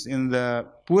instance, in the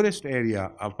poorest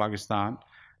area of Pakistan,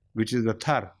 which is the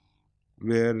Thar,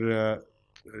 where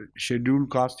scheduled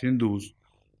caste Hindus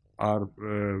are,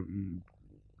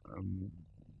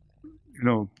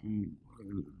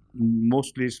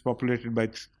 mostly is populated by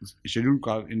scheduled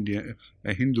caste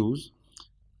Hindus.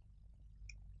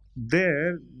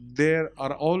 There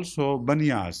are also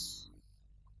banyas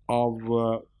of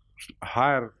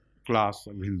higher class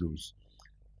of Hindus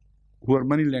who are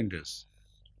money lenders.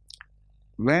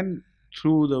 When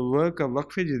through the work of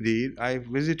Waqf-e-Jadid, I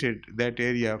visited that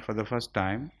area for the first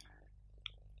time,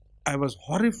 I was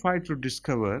horrified to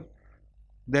discover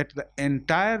that the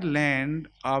entire land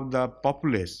of the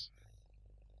populace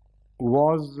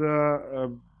was,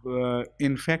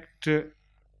 in fact,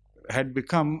 had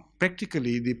become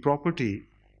practically the property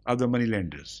of the money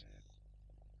lenders.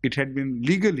 It had been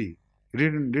legally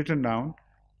written down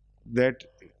that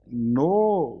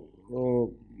no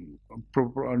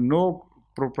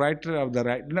proprietor of the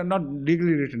right, not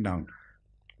legally written down,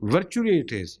 virtually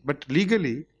it is, but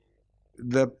legally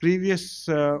the previous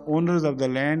owners of the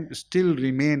land still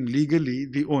remain legally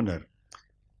the owner.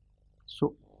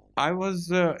 So I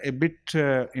was a bit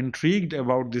intrigued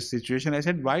about this situation. I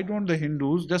said, why don't the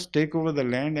Hindus just take over the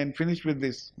land and finish with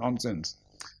this nonsense?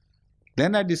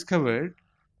 Then I discovered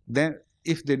that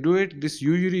if they do it, this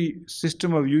usury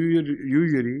system of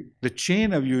usury, the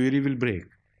chain of usury will break.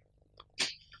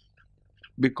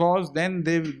 Because then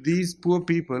these poor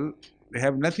people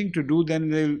have nothing to do, then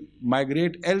they'll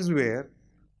migrate elsewhere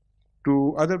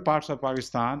to other parts of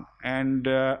Pakistan and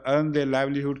earn their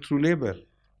livelihood through labor.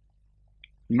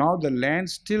 Now the land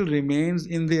still remains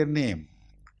in their name.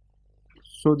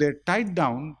 So they're tied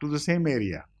down to the same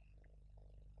area.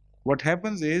 What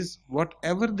happens is,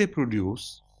 whatever they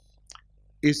produce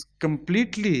is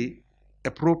completely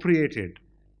appropriated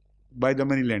by the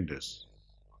money lenders,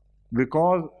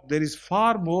 because there is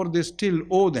far more they still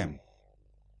owe them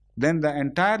than the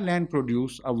entire land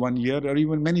produce of 1 year or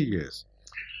even many years.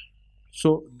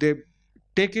 So they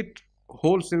take it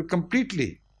wholesale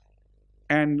completely,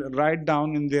 and write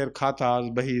down in their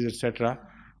khatas, bahis, etc.,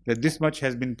 that this much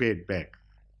has been paid back.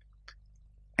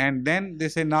 And then they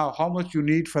say, now how much you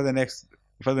need for the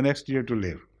next year to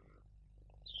live.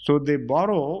 So they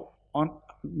borrow on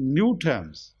new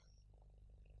terms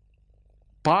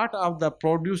part of the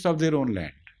produce of their own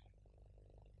land,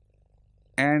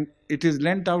 and it is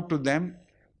lent out to them,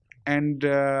 and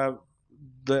the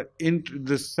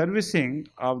servicing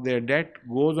of their debt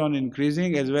goes on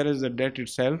increasing, as well as the debt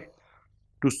itself,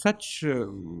 to such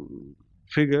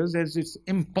figures as it's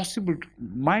impossible,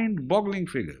 mind-boggling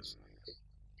figures.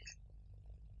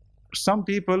 Some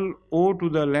people owe to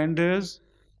the lenders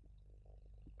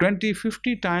 20,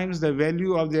 50 times the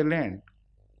value of their land.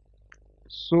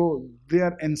 So they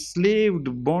are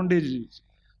enslaved bondage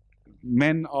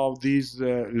men of these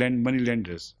money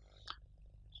lenders.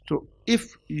 So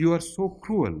if you are so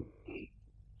cruel,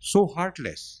 so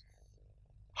heartless,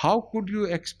 how could you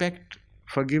expect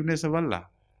forgiveness of Allah?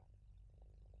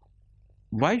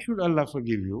 Why should Allah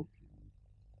forgive you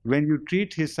when you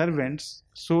treat His servants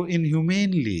so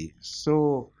inhumanely,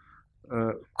 so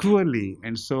cruelly,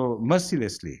 and so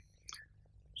mercilessly?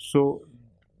 So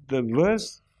the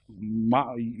verse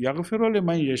يَغْفِرُ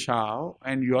لِمَنْ يَشَاءُ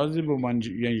and يُعَذِّبُ مَنْ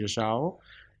يَشَاءُ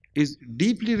is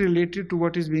deeply related to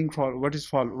what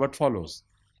follows.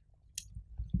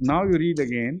 Now you read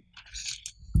again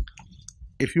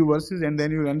a few verses, and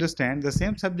then you will understand the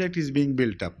same subject is being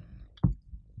built up.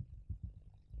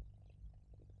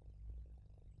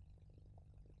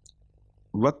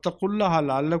 وَاتَّقُوا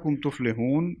اللَّهَ لَعَلَّكُمْ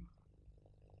تُفْلِحُونَ.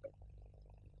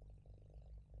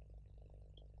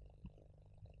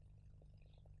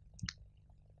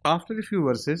 After a few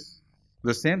verses,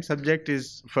 the same subject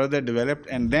is further developed,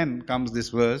 and then comes this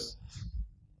verse: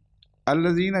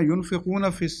 الَّذِينَ يُنْفِقُونَ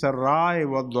فِي السَّرَّاءِ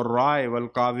وَالضَّرَّاءِ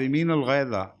وَالْكَاظِمِينَ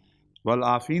الْغَيْظَ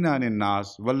وَالْعَافِينَ عَنِ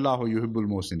النَّاسِ وَاللَّهُ يُحِبُّ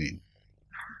الْمُحْسِنِينَ.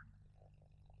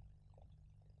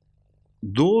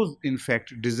 Those, in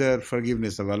fact, deserve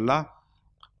forgiveness of Allah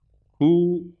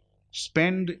who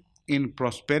spend in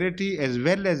prosperity as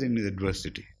well as in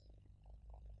adversity,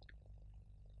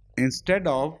 instead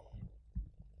of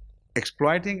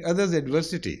exploiting others'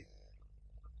 adversity.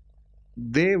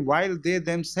 While they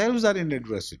themselves are in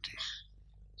adversity,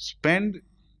 spend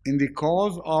in the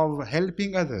cause of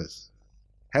helping others,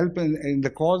 help in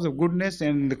the cause of goodness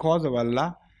and in the cause of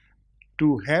Allah,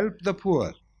 to help the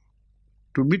poor,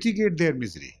 to mitigate their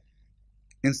misery,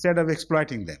 instead of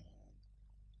exploiting them.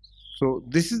 So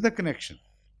this is the connection.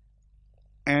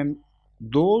 And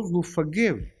those who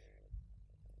forgive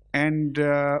and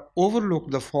overlook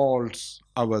the faults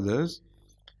of others,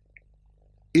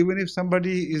 even if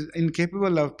somebody is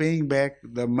incapable of paying back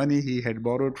the money he had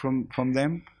borrowed from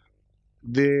them,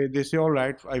 they say, all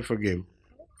right, I forgive.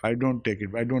 I don't take it.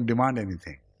 I don't demand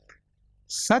anything.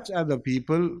 Such are the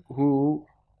people who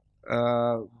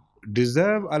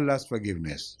deserve Allah's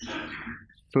forgiveness.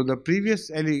 So the previous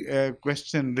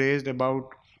question raised about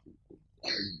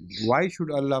why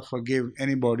should Allah forgive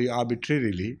anybody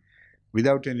arbitrarily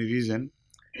without any reason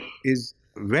is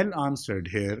well answered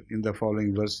here in the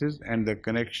following verses, and the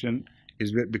connection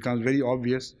becomes very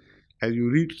obvious as you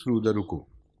read through the ruku.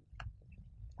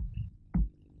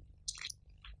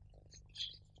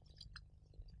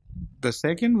 The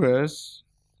second verse,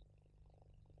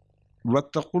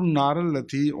 وَاتَّقُوا النَّارَ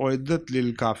الَّتِي أُعِدَّتْ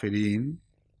لِلْكَافِرِينَ,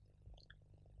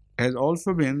 has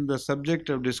also been the subject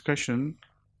of discussion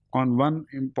on one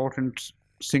important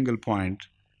single point.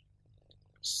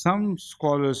 Some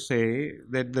scholars say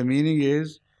that the meaning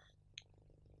is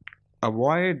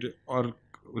avoid or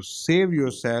save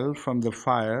yourself from the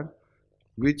fire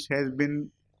which has been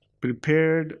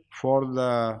prepared for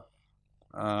the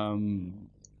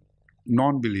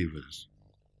non-believers.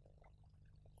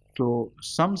 So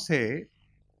some say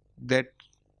that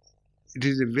it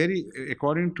is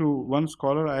according to one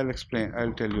scholar,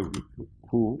 I'll tell you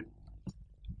who.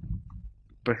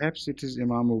 Perhaps it is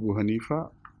Imam Abu Hanifa,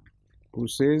 who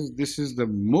says this is the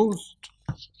most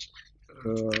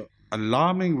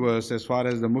alarming verse as far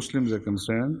as the Muslims are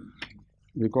concerned,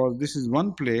 because this is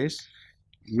one place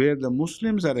where the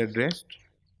Muslims are addressed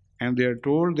and they are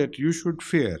told that you should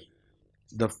fear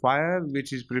the fire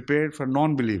which is prepared for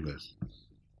non-believers.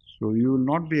 So you will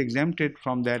not be exempted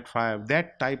from that fire,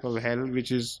 that type of hell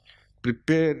which is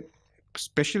prepared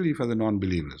specially for the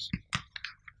non-believers.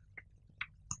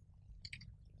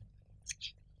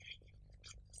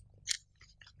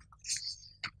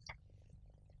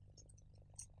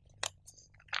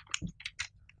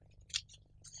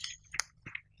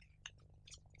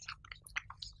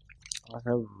 I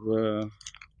have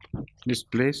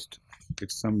misplaced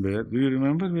it somewhere. Do you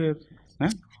remember where? Huh?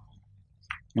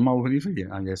 Imam Hanifa?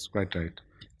 Yeah, I guess, quite right.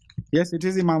 Yes, it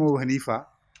is Imam Abu Hanifa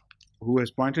who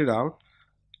has pointed out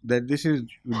that this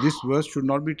verse should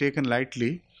not be taken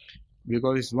lightly,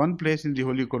 because it's one place in the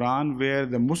Holy Quran where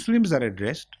the Muslims are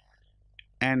addressed,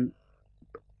 and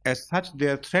as such they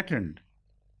are threatened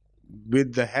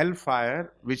with the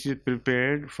hellfire which is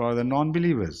prepared for the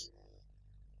non-believers.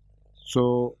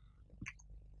 So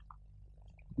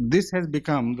this has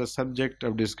become the subject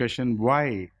of discussion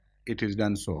why it is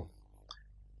done so.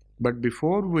 But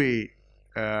before we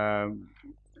uh,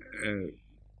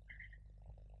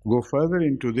 go further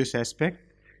into this aspect,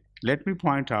 let me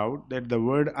point out that the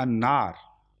word annar,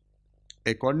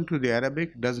 according to the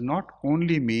Arabic, does not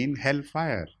only mean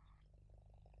hellfire,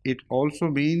 it also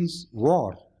means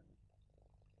war.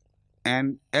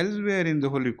 And elsewhere in the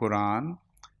Holy Quran,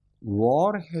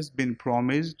 war has been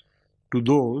promised to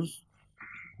those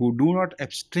who do not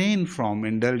abstain from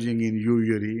indulging in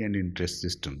usury and interest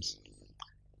systems.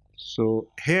 So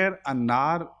here,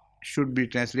 annar should be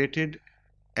translated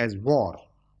as war.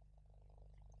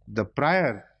 The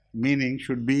prior meaning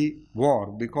should be war,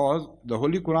 because the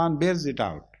Holy Quran bears it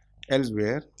out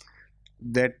elsewhere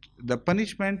that the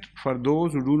punishment for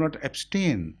those who do not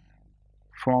abstain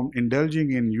from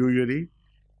indulging in usury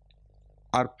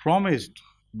are promised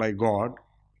by God,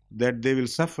 that they will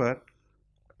suffer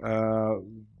uh,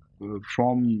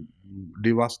 from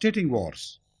devastating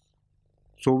wars.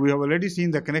 So we have already seen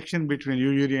the connection between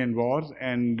usury and wars,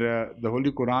 and the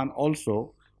Holy Quran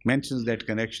also mentions that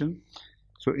connection.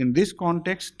 So in this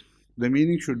context, the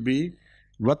meaning should be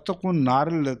وَاتَّقُوا النَّارَ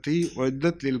الَّتِي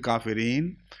أُعِدَّتْ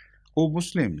لِلْكَافِرِينَ. O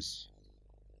Muslims,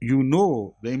 you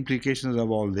know the implications of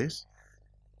all this.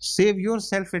 Save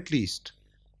yourself at least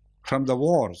from the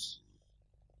wars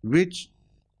which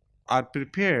are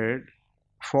prepared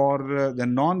for the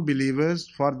non-believers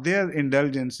for their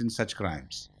indulgence in such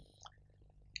crimes.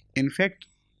 In fact,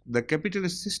 the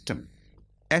capitalist system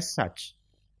as such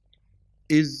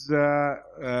is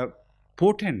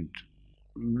potent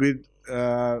with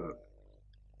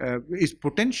is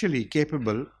potentially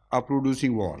capable of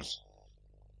producing wars,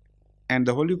 and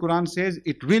the Holy Quran says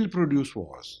it will produce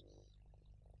wars.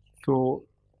 So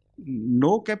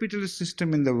no capitalist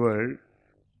system in the world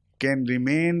can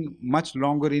remain much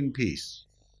longer in peace.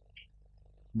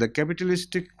 The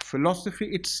capitalistic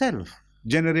philosophy itself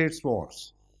generates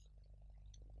wars,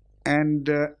 and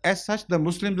as such the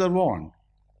Muslims are warned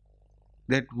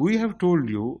that we have told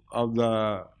you of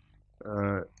the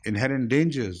inherent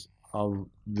dangers of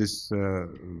this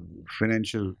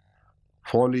financial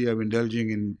folly of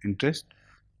indulging in interest.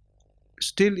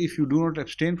 Still, if you do not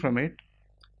abstain from it,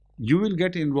 you will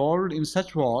get involved in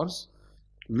such wars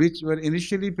which were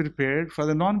initially prepared for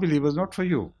the non-believers, not for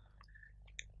you.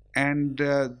 And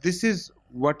this is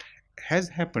what has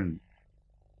happened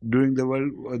during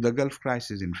the Gulf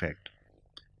crisis, in fact.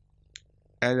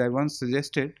 As I once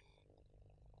suggested,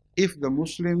 if the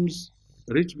Muslims,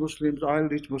 rich Muslims,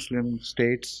 oil-rich Muslim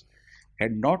states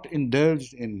had not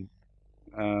indulged in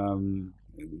um,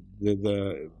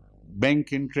 the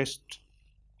bank interests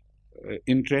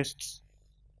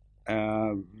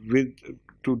uh, with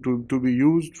to be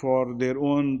used for their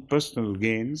own personal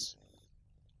gains,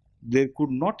 there could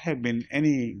not have been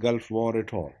any Gulf War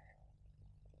at all,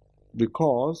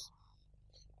 because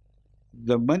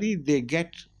the money they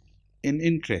get in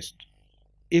interest,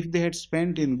 if they had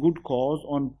spent in good cause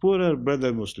on poorer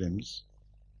brother Muslims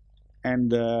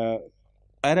and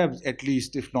Arabs at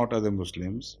least, if not other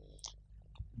Muslims,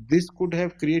 this could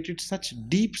have created such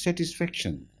deep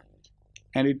satisfaction,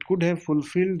 and it could have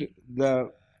fulfilled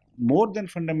the more than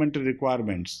fundamental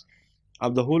requirements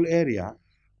of the whole area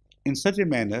in such a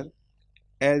manner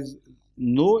as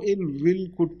no ill will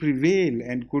could prevail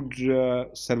and could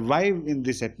survive in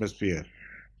this atmosphere.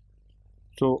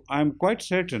 So I'm quite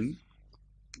certain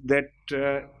that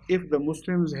if the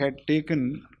Muslims had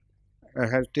taken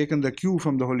the cue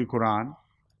from the Holy Quran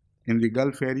in the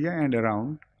Gulf area and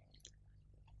around,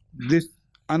 this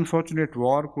unfortunate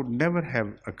war could never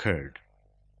have occurred.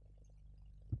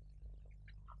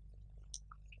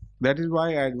 That is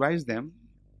why I advise them,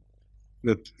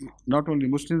 that not only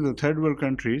Muslims, the third world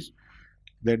countries,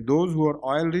 that those who are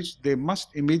oil rich, they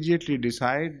must immediately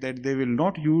decide that they will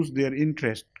not use their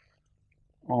interest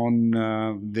on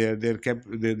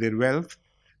their wealth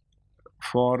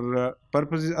for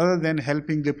purposes other than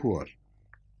helping the poor.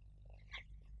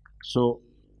 So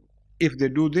if they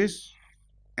do this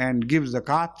and give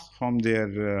zakat from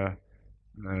their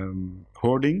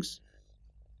hoardings,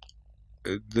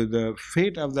 the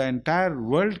fate of the entire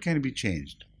world can be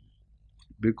changed,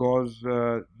 because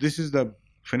this is the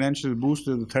financial boost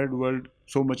that the third world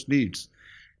so much needs.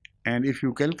 And if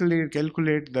you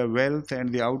calculate the wealth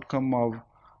and the outcome of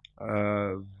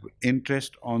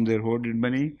interest on their hoarded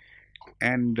money,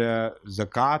 and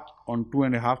zakat on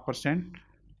 2.5%,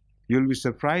 you'll be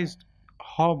surprised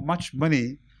how much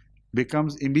money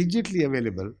becomes immediately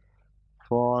available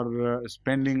for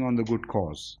spending on the good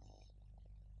cause.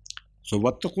 So,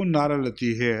 Wattakun Nara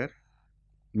Lati here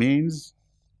means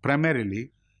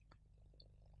primarily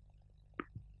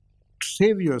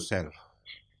save yourself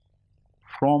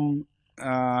from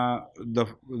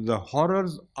the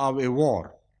horrors of a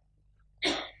war,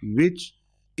 which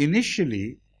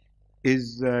initially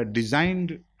is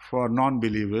designed for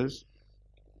non-believers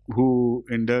who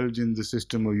indulge in the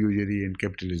system of usury and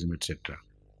capitalism, etc.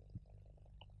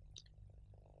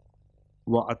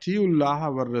 وَأَطِيعُوا اللَّهَ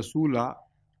وَالرَّسُولَ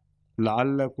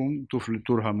لَعَلَّكُمْ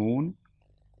تُرْحَمُونَ,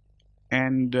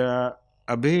 and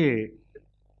obey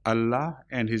Allah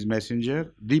and His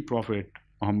Messenger, the Prophet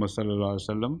Muhammad sallallahu alaihi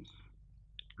wasallam,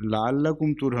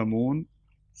 لَعَلَّكُمْ تُرْحَمُونَ,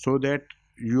 so that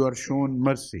you are shown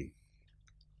mercy.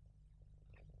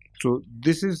 So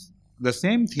this is the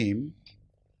same theme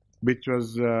which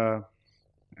was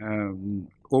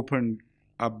opened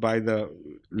up by the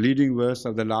leading verse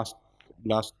of the last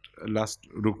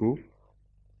ruku.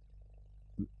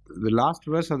 The last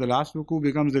verse of the last ruku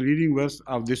becomes the leading verse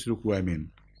of this ruku,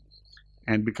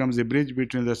 and becomes a bridge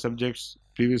between the subjects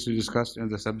previously discussed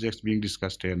and the subjects being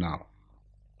discussed here now.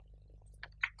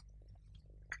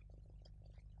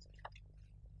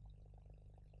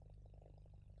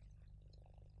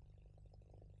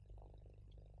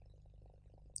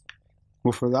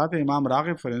 Mufradat Imam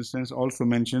Raghib, for instance, also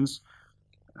mentions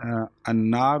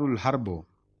An-Narul Harbo.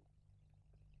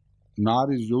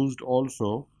 Nar is used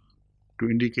also to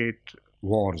indicate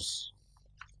wars.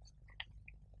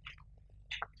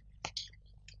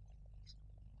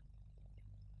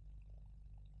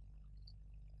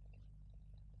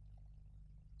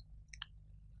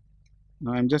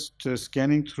 Now I'm just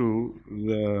scanning through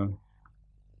the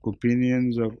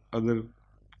opinions of other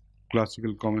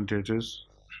classical commentators.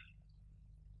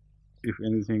 If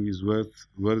anything is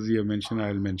worthy of mention,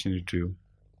 I'll mention it to you.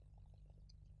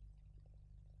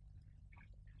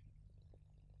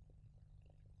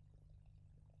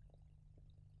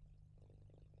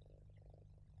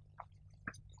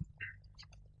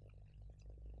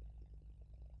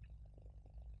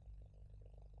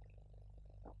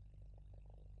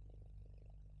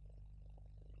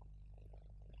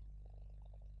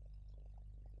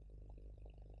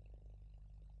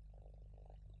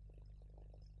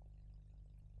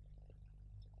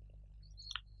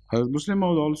 Muslim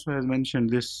Maud also has mentioned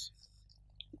this,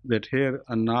 that here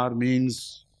An-Nar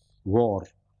means war.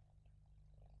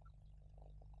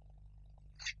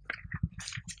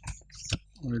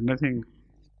 Nothing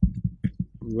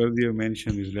worthy of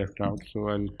mention is left out, so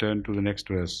I'll turn to the next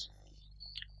verse.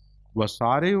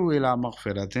 وَسَارِعُوا إِلَى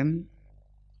مَغْفِرَةٍ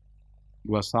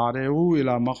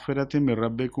مِّن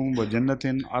رَبِّكُمْ وَجَنَّةٍ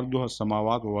أَرْضُهَا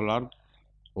السَّمَاوَاتُ وَالْأَرْضُ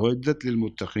أُعِدَّتْ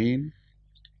لِلْمُتَّقِينَ,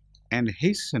 and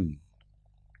hasten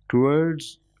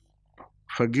towards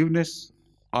forgiveness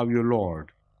of your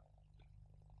Lord,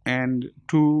 and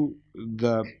to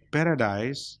the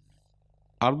paradise,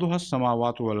 Arduha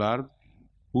Samawat wal Ard,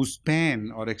 whose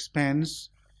span or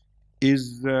expanse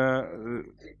is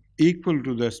equal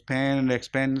to the span and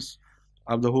expanse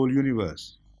of the whole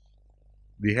universe,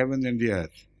 the heaven and the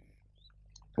earth.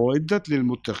 Uiddat lil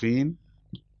muttaqeen,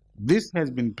 this has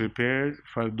been prepared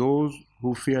for those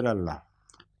who fear Allah.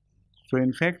 So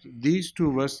in fact, these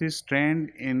two verses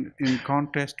stand in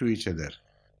contrast to each other.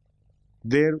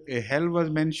 There a hell was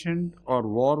mentioned or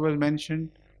war was mentioned,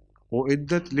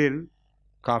 Uiddat lil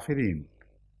kafirin,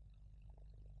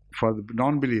 for the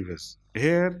non-believers.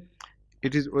 Here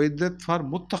it is Uiddat for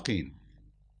muttaqeen,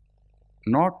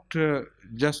 not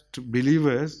just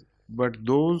believers, but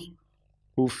those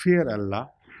who fear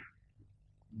Allah.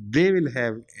 They will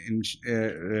have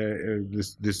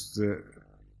this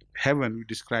heaven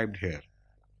described here.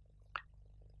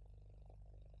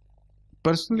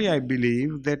 Personally, I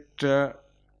believe that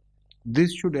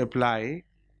this should apply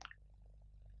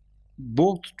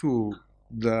both to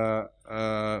the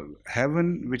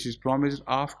heaven which is promised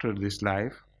after this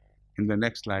life, in the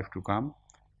next life to come,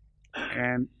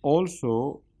 and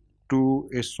also to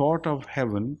a sort of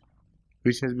heaven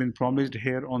which has been promised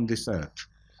here on this earth.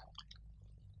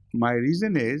 My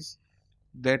reason is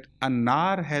that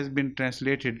An-Nar has been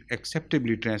translated,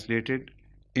 acceptably translated,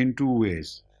 in two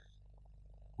ways.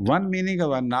 One meaning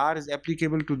of An-Nar is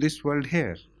applicable to this world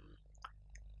here,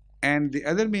 and the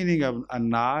other meaning of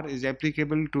An-Nar is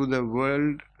applicable to the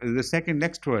world, the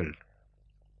next world.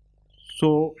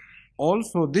 So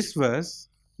also this verse,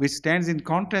 which stands in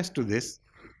contrast to this,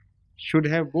 should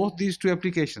have both these two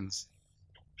applications.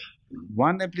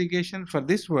 One application for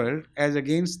this world as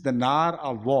against the nar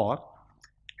of war,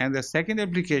 and the second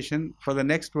application for the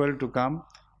next world to come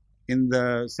in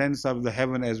the sense of the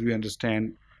heaven as we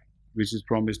understand, which is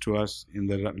promised to us in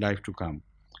the life to come.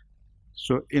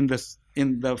 So in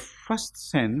the first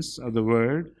sense of the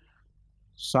word,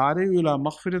 سارعوا إلى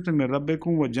مغفرة من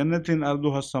ربكم وجنة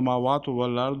أرضها السماوات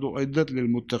والأرض أعدت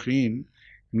للمتقين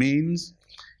means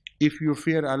if you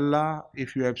fear Allah,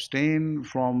 if you abstain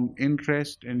from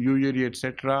interest and usury,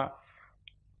 etc.,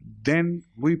 then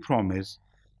we promise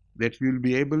that we will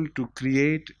be able to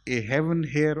create a heaven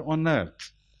here on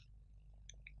earth,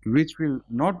 which will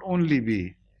not only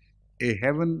be a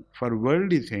heaven for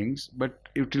worldly things, but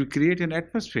it will create an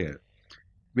atmosphere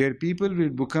where people will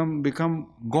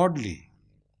become godly,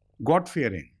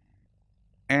 God-fearing.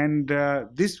 And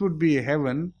this would be a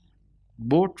heaven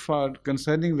both for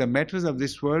concerning the matters of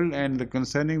this world and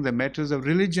concerning the matters of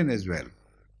religion as well.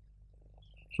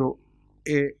 So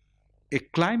a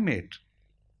climate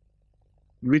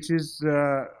which is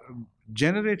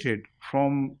generated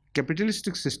from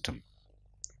capitalistic system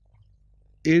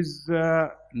is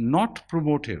not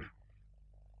promotive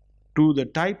to the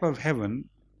type of heaven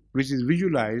which is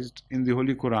visualized in the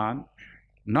Holy Quran,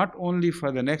 not only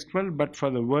for the next world but for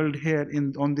the world here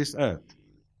on this earth.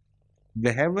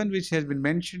 The heaven which has been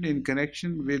mentioned in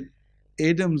connection with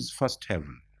Adam's first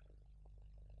heaven,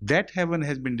 that heaven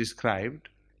has been described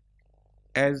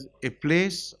as a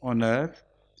place on earth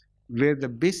where the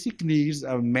basic needs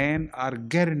of man are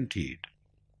guaranteed.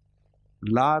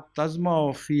 لا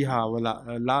تزمع فيها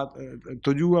ولا لا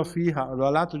تجوع فيها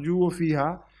ولا تجوع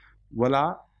فيها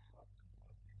ولا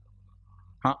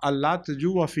لا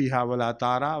تجوع فيها ولا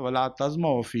تارى ولا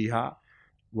تزمع فيها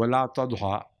ولا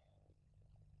تضحى.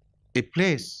 A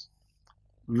place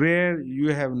where you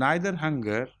have neither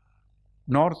hunger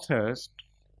nor thirst,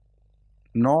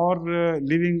 nor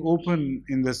living open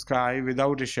in the sky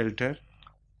without a shelter,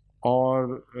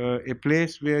 or a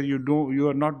place where you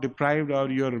are not deprived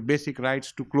of your basic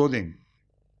rights to clothing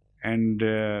and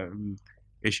a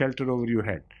shelter over your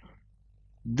head.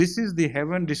 This is the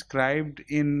heaven described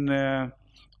in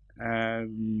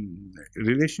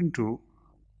relation to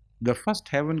the first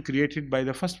heaven created by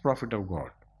the first prophet of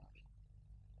God.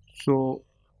 So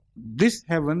this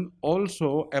heaven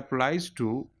also applies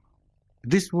to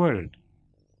this world,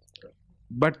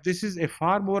 but this is a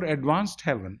far more advanced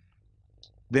heaven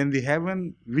than the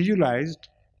heaven visualized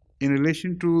in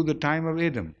relation to the time of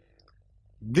Adam.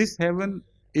 This heaven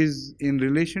is in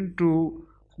relation to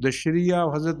the Sharia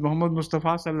of Hazrat Muhammad Mustafa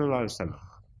sallallahu alaihi wasallam.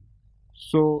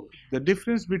 So the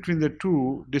difference between the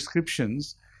two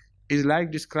descriptions is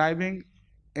like describing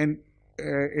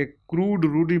a crude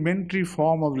rudimentary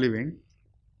form of living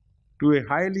to a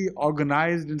highly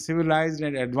organized and civilized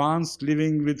and advanced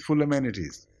living with full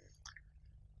amenities.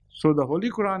 So the Holy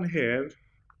Quran here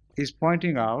is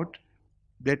pointing out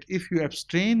that if you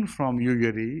abstain from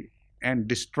usury and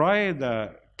destroy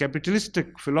the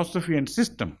capitalistic philosophy and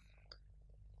system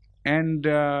and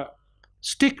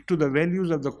stick to the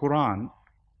values of the Quran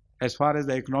as far as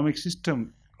the economic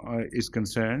system is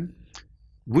concerned,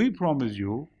 we promise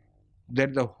you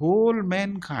that the whole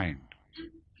mankind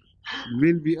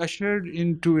will be ushered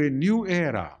into a new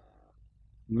era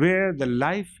where the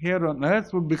life here on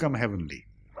earth would become heavenly.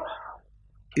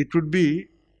 It would be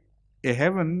a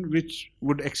heaven which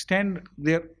would extend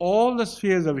all the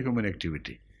spheres of human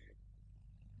activity.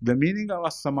 The meaning of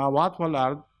as-samawat wal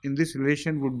ard in this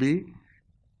relation would be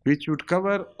which would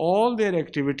cover all their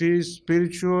activities,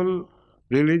 spiritual,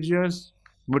 religious,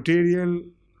 material,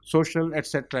 social,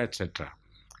 etc., etc.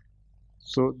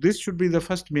 So this should be the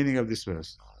first meaning of this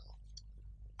verse.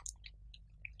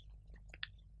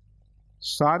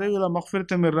 سارعوا إلى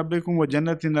مغفرة من ربكم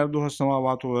وجنة أرضها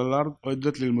السماوات والأرض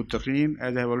أعدت للمتقين.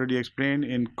 As I have already explained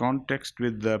in context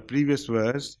with the previous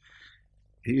verse,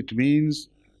 it means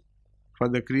for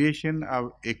the creation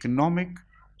of economic,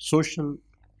 social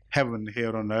heaven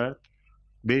here on earth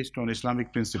based on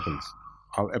Islamic principles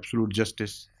of absolute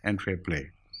justice and fair play.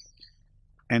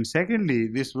 And secondly,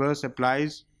 this verse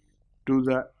applies to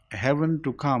the heaven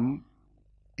to come,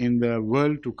 in the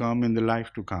world to come, in the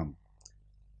life to come.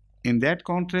 In that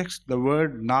context, the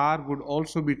word nar would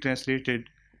also be translated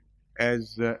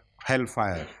as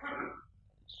hellfire.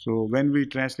 So when we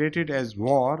translate it as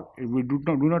war, we do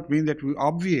not mean that we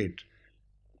obviate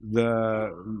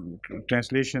the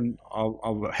translation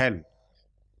of hell.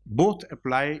 Both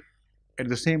apply at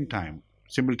the same time,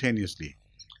 simultaneously.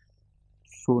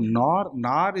 So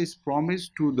nar is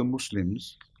promised to the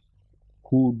Muslims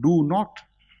who do not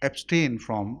abstain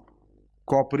from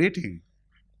cooperating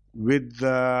with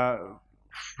the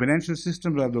financial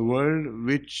systems of the world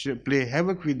which play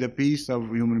havoc with the peace of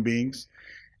human beings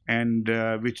and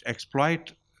which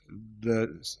exploit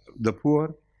the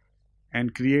poor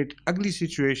and create ugly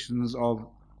situations of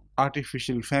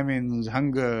artificial famines,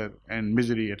 hunger, and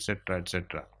misery, etc.,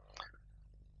 etc.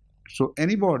 So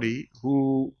anybody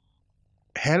who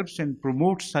helps and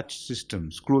promotes such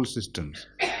systems, cruel systems,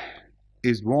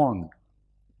 is warned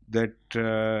that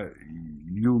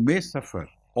you may suffer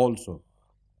also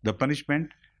the punishment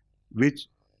which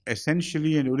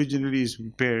essentially and originally is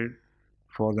prepared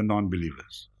for the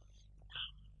non-believers.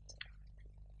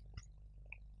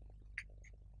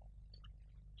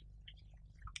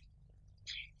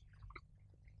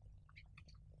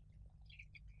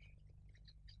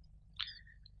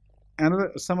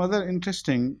 Some other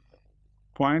interesting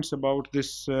points about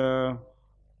these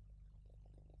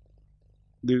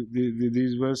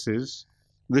verses.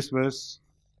 This verse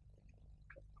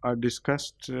are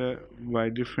discussed by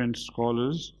different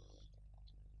scholars.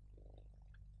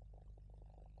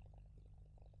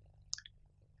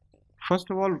 First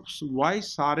of all, why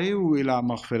sareu ila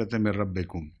maghfiratin min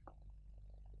rabbikum?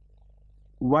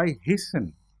 Why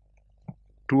hasten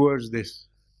towards this?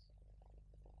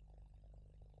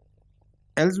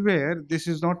 Elsewhere, this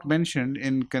is not mentioned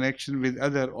in connection with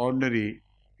other ordinary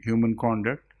human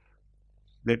conduct.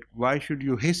 That why should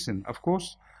you hasten? Of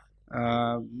course,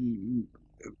 uh,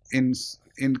 in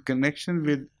connection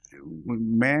with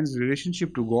man's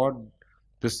relationship to God,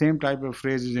 the same type of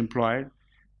phrase is employed.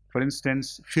 For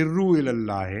instance, firru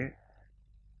ilallahi,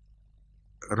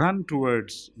 run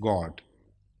towards God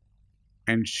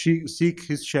and seek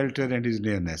His shelter and His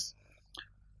nearness.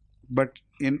 But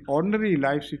in ordinary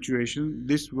life situation,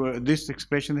 this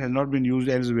expression has not been used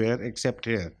elsewhere except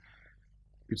here.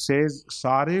 It says,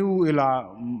 "Sari'u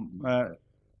ila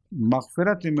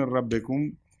maghfiratin min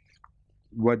rabbikum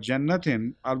wa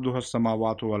jannatin arduha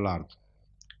samawatu wal ard."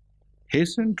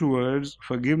 Hasten towards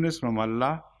forgiveness from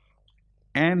Allah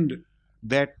and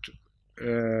that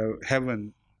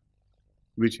heaven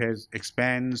which has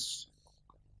expanse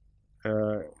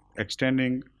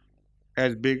extending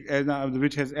as big as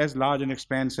which has as large an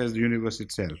expanse as the universe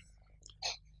itself.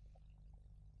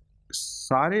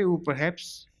 Sareu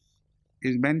perhaps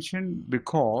is mentioned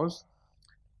because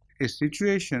a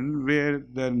situation where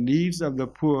the needs of the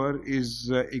poor is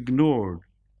ignored,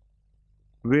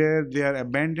 where they are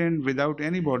abandoned without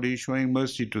anybody showing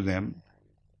mercy to them,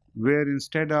 where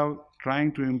instead of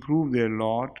trying to improve their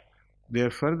lot, they are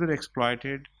further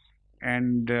exploited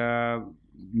and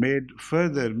made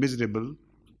further miserable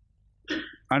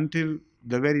until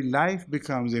the very life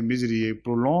becomes a misery, a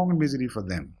prolonged misery for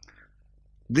them.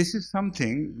 This is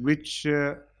something which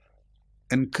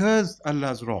incurs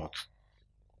Allah's wrath,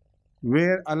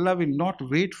 where Allah will not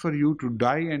wait for you to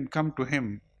die and come to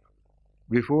Him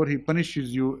before He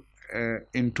punishes you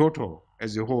in toto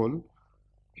as a whole.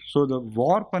 So the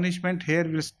war punishment here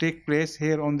will take place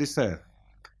here on this earth,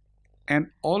 and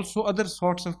also other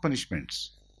sorts of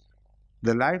punishments.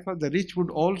 The life of the rich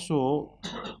would also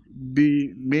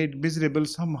be made miserable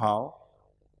somehow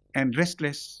and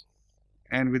restless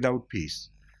and without peace.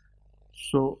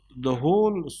 So the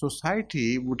whole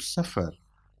society would suffer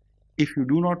if you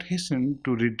do not hasten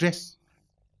to redress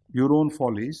your own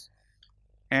follies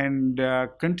and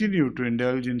continue to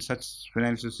indulge in such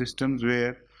financial systems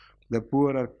where the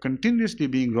poor are continuously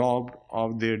being robbed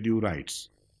of their due rights.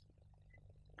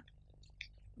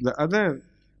 The other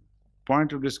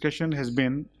point of discussion has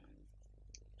been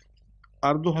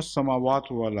Arduha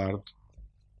samawat wal ard.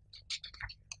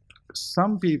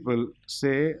 Some people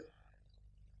say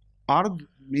ard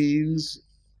means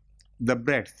the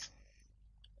breadth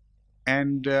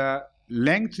and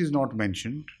length is not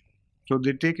mentioned, so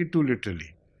they take it too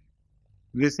literally.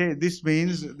 They say this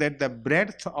means that the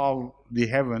breadth of the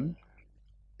heaven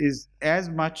is as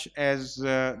much as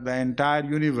the entire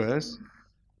universe.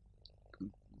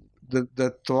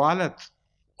 The tawalat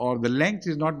or the length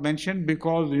is not mentioned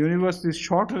because the universe is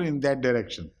shorter in that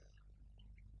direction.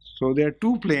 So there are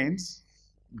two planes,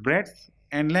 breadth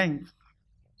and length.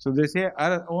 So they say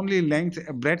only length,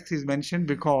 breadth is mentioned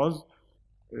because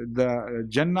the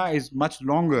Jannah is much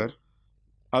longer,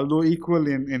 although equal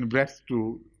in breadth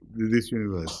to this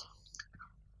universe.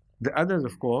 The others,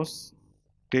 of course,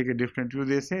 take a different view.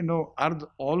 They say, no, Ard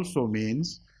also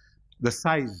means the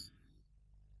size,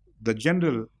 the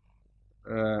general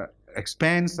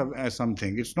expanse of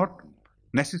something. It's not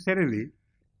necessarily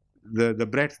the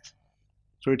breadth.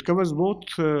 So it covers both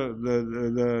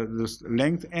the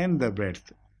length and the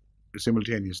breadth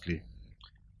simultaneously.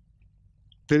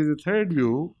 There is a third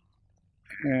view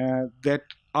that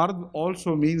Ard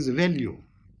also means value.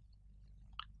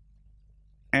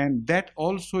 And that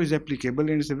also is applicable,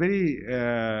 and it's a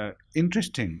very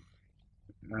interesting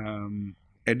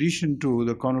addition to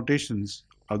the connotations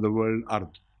of the word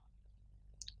Ard.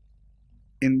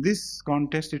 In this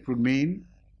context, it would mean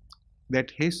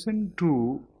that hasten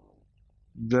to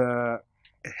the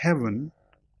heaven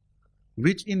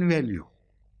which in value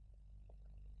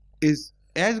is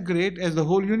as great as the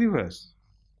whole universe.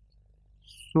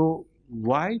 So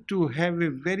why to have a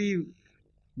very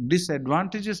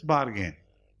disadvantageous bargain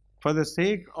for the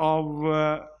sake of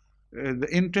the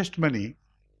interest money,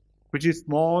 which is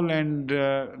small and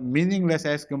meaningless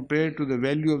as compared to the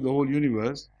value of the whole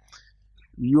universe?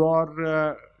 You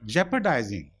are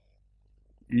jeopardizing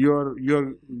your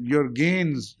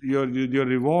gains, your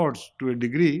rewards to a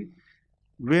degree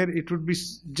where it would be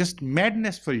just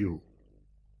madness for you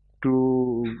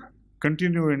to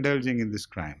continue indulging in this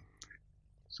crime.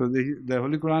 So the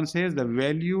Holy Quran says the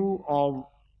value of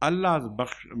Allah's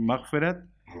maghfirat,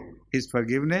 His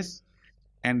forgiveness,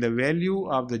 and the value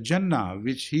of the Jannah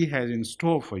which He has in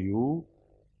store for you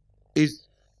is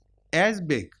as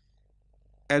big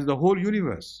as the whole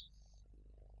universe.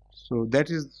 So that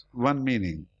is one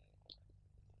meaning.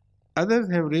 Others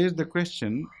have raised the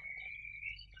question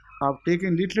of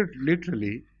taking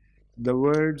literally the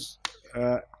words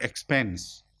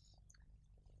expense.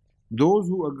 Those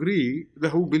who agree,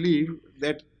 who believe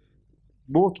that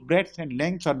both breadth and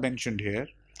length are mentioned here,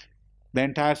 the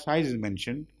entire size is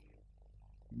mentioned,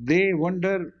 they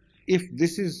wonder if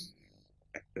this is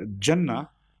Jannah,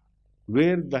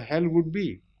 where the hell would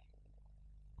be?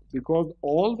 Because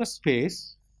all the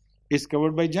space is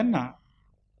covered by Jannah,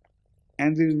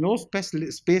 and there is no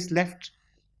space left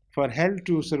for hell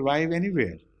to survive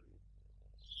anywhere.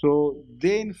 So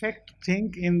they in fact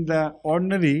think in the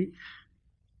ordinary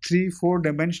 3-4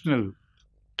 dimensional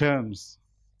terms,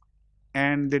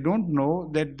 and they don't know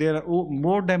that there are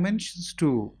more dimensions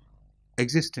to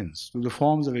existence, to the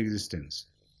forms of existence.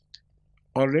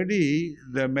 Already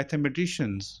the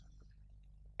mathematicians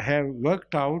have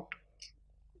worked out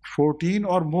 14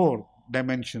 or more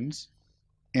dimensions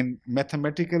in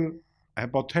mathematical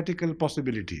hypothetical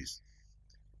possibilities.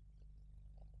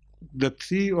 The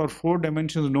 3 or 4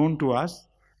 dimensions known to us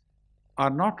are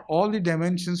not all the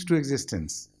dimensions to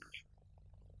existence.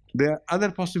 There are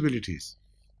other possibilities.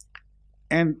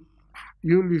 And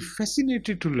you will be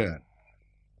fascinated to learn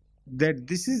that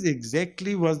this is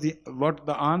exactly what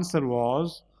the answer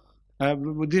was.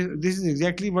 This is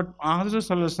exactly what Hazrat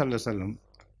Sallallahu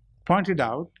pointed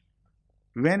out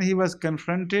when he was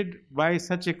confronted by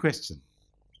such a question.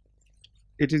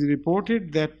 It is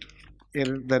reported that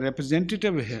the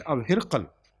representative of Hirqal,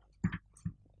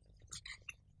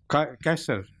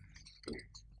 Kaisar,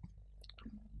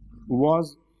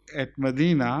 was at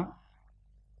Medina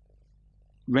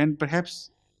when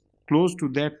perhaps close to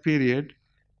that period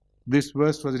this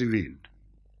verse was revealed.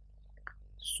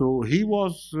 So he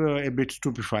was a bit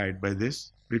stupefied by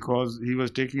this because he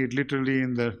was taking it literally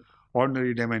in the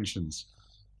ordinary dimensions.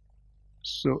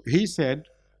 So he said,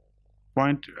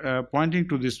 pointing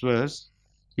to this verse,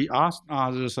 he asked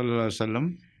Hazrat Sallallahu Alaihi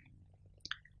Wasallam,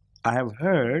 I have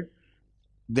heard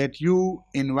that you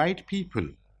invite people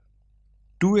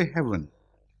to a heaven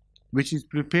which is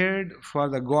prepared for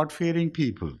the God-fearing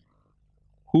people,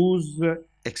 whose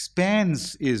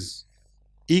expanse is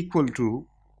equal to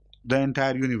the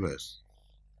entire universe.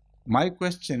 My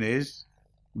question is,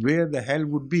 where the hell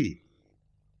would be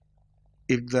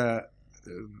if the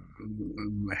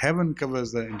heaven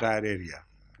covers the entire area,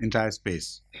 entire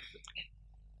space?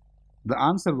 The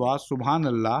answer was,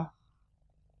 Subhanallah,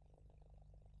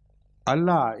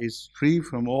 Allah is free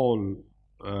from all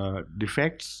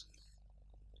defects.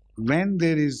 When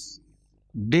there is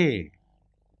day,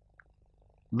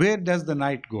 where does the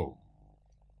night go?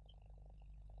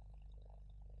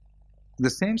 The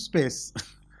same space.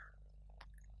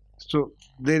 So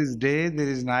there is day, there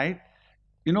is night.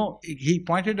 You know, he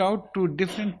pointed out to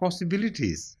different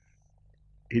possibilities.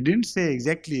 He didn't say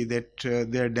exactly that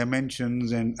there are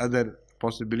dimensions and other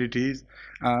possibilities,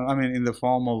 in the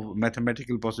form of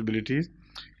mathematical possibilities.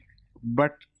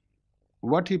 But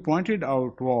what he pointed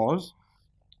out was,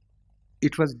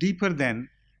 it was deeper than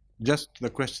just the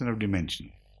question of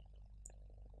dimension.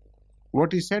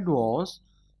 What he said was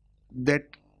that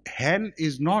hell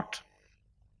is not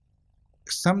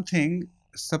something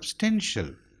substantial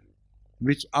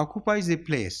which occupies a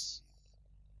place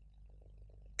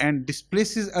and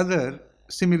displaces other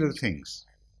similar things.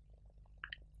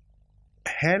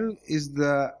 Hell is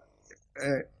the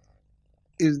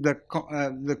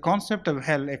concept of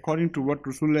hell, according to what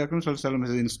Rasulullah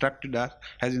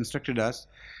has instructed us,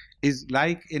 is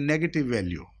like a negative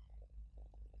value.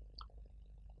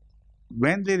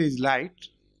 When there is light,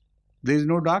 there is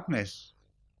no darkness.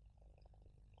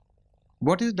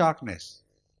 What is darkness?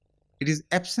 It is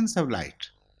absence of light.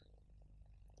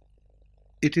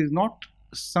 It is not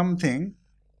something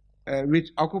which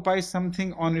occupies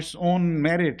something on its own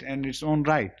merit and its own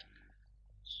right.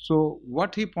 So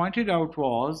what he pointed out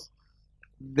was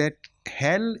that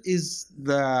hell is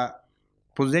the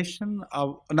possession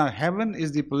of, now heaven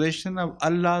is the possession of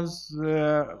Allah's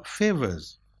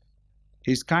favors,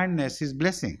 His kindness, His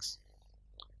blessings.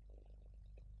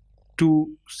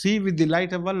 To see with the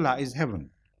light of Allah is heaven.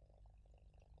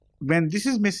 When this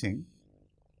is missing,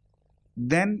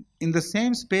 then in the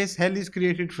same space hell is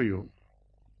created for you.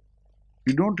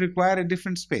 You don't require a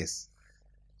different space.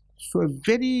 So a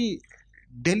very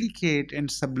delicate and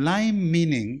sublime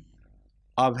meaning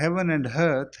of heaven and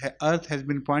earth has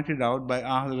been pointed out by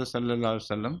Hazrat Sallallahu Alaihi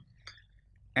Wasallam.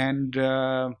 And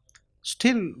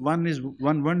still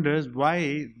one wonders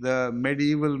why the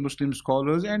medieval Muslim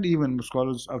scholars and even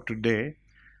scholars of today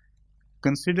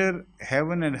consider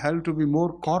heaven and hell to be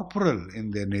more corporal in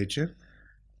their nature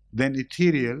than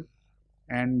ethereal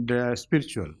and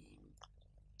spiritual.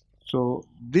 So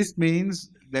this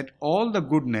means that all the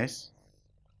goodness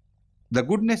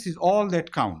is all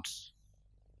that counts.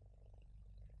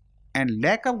 And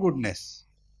lack of goodness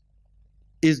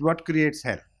is what creates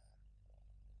hell.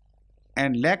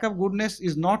 And lack of goodness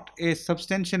is not a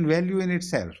substantial value in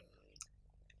itself.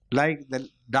 Like the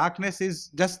darkness is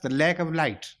just the lack of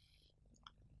light.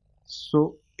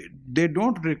 So they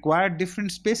don't require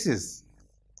different spaces.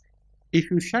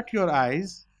 If you shut your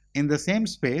eyes in the same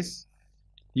space,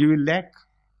 you will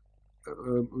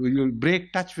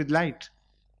break touch with light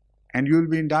and you will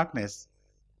be in darkness.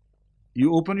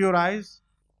 You open your eyes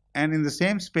and in the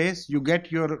same space you get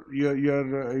your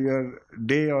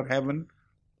day or heaven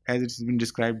as it has been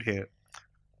described here.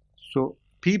 So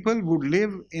people would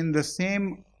live in the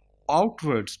same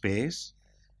outward space,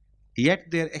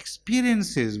 yet their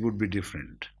experiences would be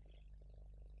different.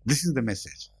 This is the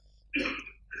message.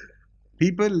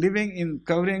 People living in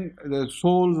covering the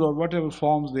souls or whatever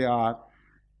forms they are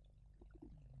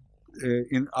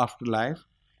in afterlife,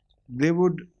 they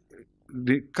would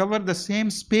cover the same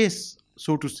space,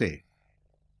 so to say,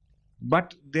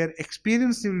 but their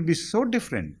experience will be so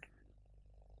different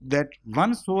that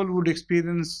one soul would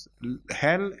experience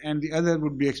hell and the other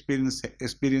would be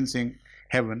experiencing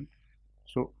heaven.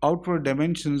 So outward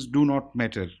dimensions do not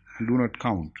matter, do not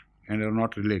count, and are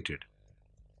not related.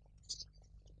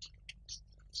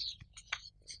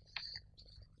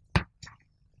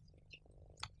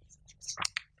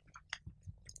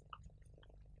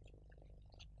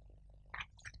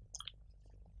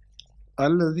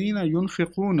 الذين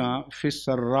ينفقون في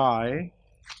السراء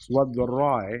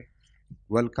والضراء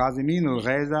والكاظمين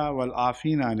الغيظ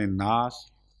والعافين عن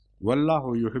الناس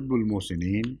والله يحب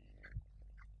المحسنين.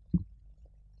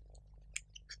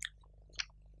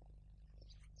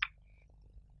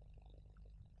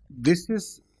 This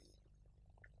is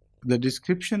the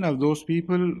description of those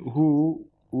people who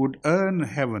would earn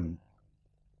heaven,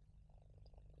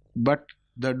 but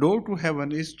the door to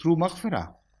heaven is through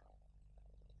maghfirah.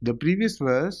 The previous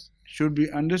verse should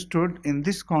be understood in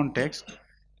this context,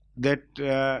 that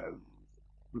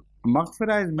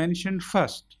maghfirah is mentioned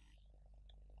first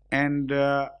and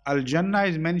al-Jannah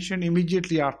is mentioned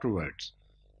immediately afterwards.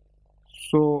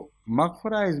 So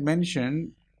maghfirah is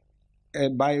mentioned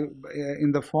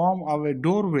in the form of a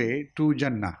doorway to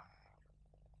Jannah.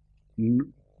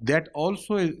 That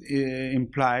also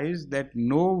implies that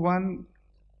no one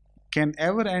can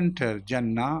ever enter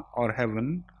Jannah or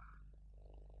heaven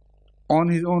on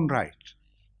his own right,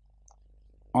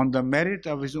 on the merit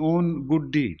of his own good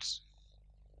deeds.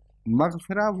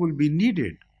 Maghfirah will be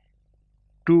needed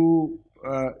to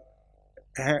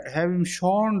have him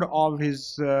shorn of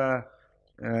his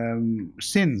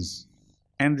sins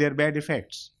and their bad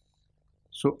effects.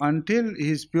 So until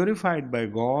he is purified by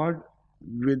God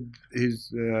with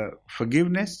his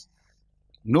forgiveness,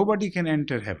 nobody can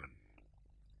enter heaven.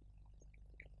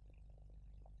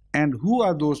 And who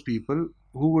are those people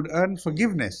who would earn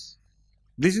forgiveness?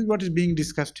 This is what is being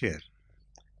discussed here.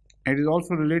 And it is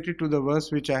also related to the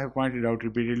verse which I have pointed out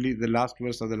repeatedly, the last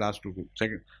verse of the last ruku,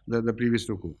 the previous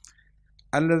ruku.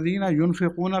 الَّذِينَ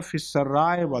يُنْفِقُونَ فِي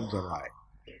السَّرَّاءِ وَالضَّرَّاءِ,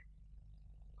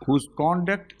 whose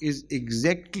conduct is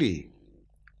exactly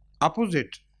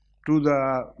opposite to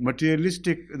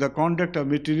the conduct of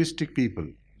materialistic people,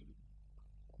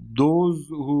 those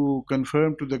who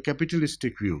conform to the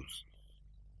capitalistic views.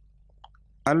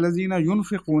 الَّذِينَ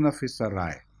يُنْفِقُونَ فِي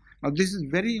السَّرَّاءِ. Now this is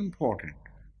very important.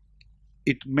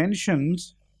 It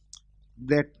mentions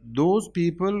that those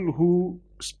people who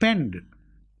spend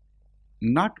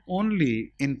not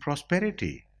only in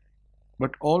prosperity,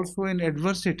 but also in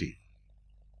adversity.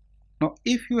 Now,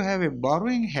 if you have a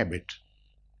borrowing habit,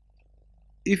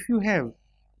 if you have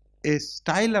a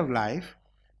style of life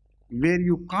where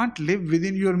you can't live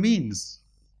within your means,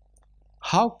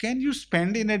 how can you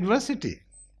spend in adversity?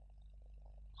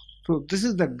 So, this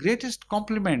is the greatest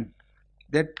compliment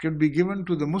that could be given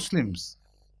to the Muslims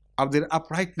of their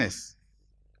uprightness,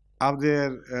 of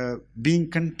their being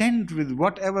content with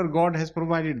whatever God has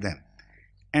provided them,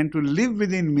 and to live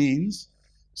within means.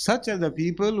 Such are the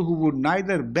people who would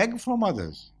neither beg from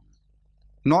others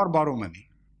nor borrow money.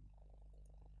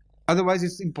 Otherwise,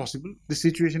 it's impossible. The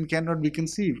situation cannot be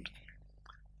conceived.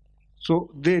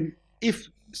 So then, if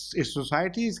a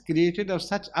society is created of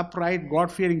such upright,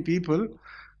 God-fearing people,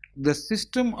 the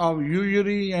system of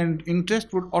usury and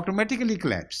interest would automatically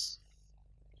collapse.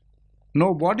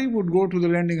 Nobody would go to the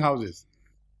lending houses,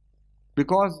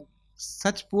 because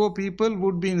such poor people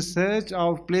would be in search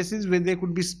of places where they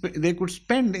could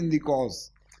spend in the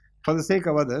cause for the sake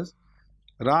of others,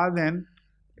 rather than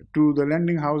to the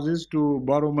lending houses to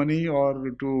borrow money, or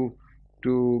to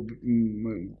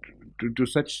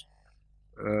such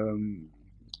um,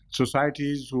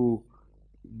 societies who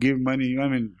give money. I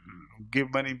mean,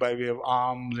 give money by way of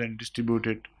alms and distribute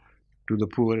it to the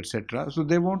poor, etc. So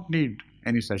they won't need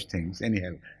any such things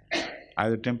anyhow,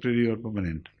 either temporary or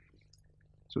permanent.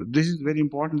 So this is very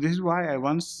important. This is why I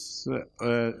once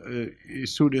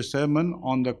issued a sermon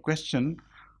on the question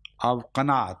of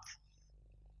qanaat.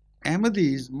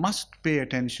 Ahmadis must pay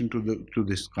attention to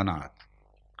this qanaat.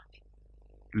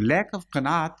 Lack of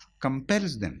qanaat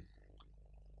compels them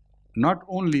not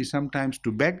only sometimes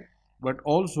to beg, but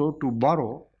also to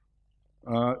borrow,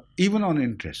 even on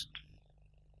interest.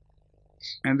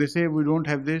 And they say, we don't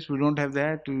have this, we don't have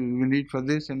that, we need for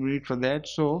this and we need for that.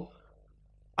 So,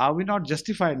 are we not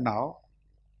justified now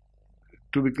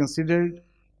to be considered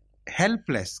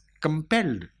helpless,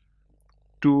 compelled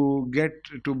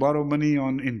to borrow money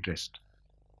on interest?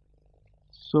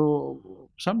 So,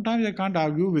 sometimes I can't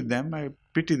argue with them, I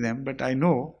pity them, but I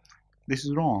know this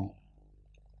is wrong.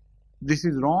 This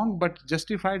is wrong, but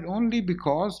justified only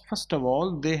because, first of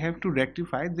all, they have to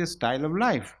rectify their style of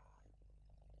life.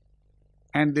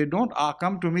 And they don't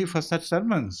come to me for such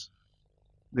sermons.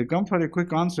 They come for a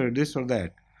quick answer, this or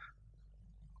that.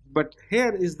 But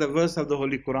here is the verse of the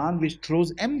Holy Quran which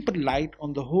throws ample light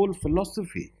on the whole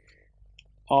philosophy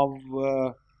of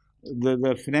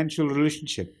the financial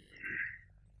relationship.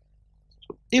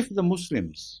 So if the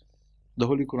Muslims, the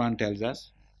Holy Quran tells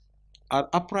us, are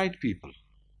upright people,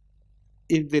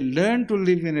 if they learn to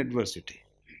live in adversity,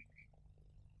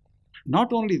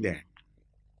 not only that,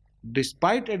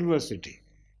 despite adversity,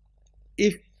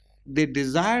 if they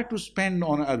desire to spend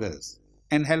on others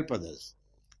and help others,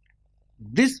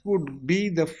 this would be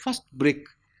the first brick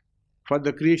for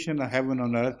the creation of heaven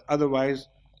on earth. Otherwise,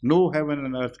 no heaven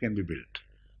on earth can be built.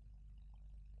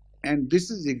 And this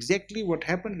is exactly what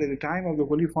happened at the time of the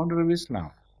holy founder of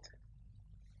Islam.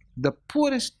 The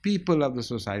poorest people of the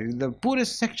society, the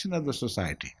poorest section of the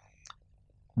society,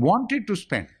 wanted to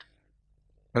spend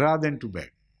rather than to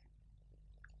beg.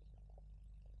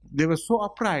 They were so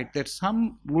upright that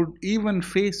some would even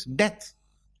face death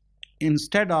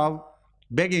instead of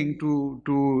begging to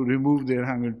remove their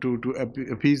hunger, to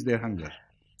appease their hunger.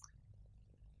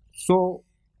 So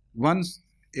once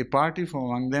a party from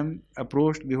among them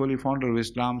approached the holy founder of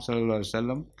Islam sallallahu alaihi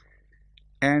wasallam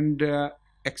and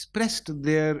expressed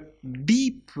their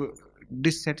deep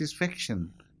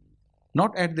dissatisfaction,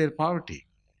 not at their poverty,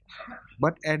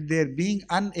 but at their being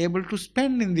unable to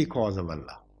spend in the cause of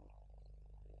Allah.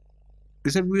 They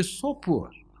said, we are so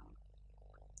poor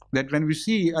that when we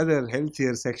see other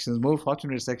healthier sections, more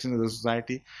fortunate sections of the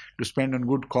society to spend on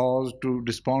good cause, to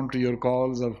respond to your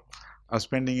calls of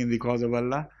spending in the cause of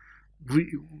Allah,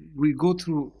 we go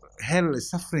through hell,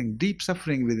 suffering, deep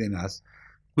suffering within us.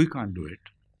 We can't do it.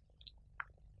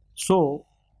 So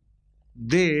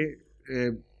they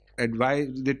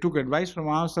took advice from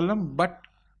Muhammad, but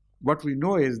what we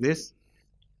know is this,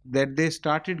 that they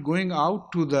started going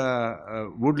out to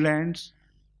the woodlands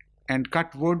and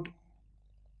cut wood,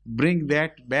 bring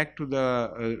that back to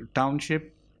the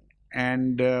township,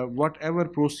 and whatever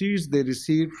proceeds they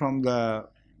received from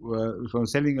from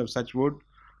selling of such wood,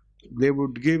 they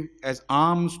would give as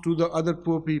alms to the other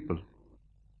poor people,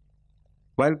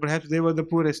 while perhaps they were the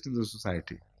poorest in the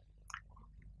society.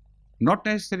 Not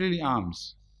necessarily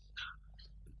alms.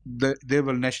 There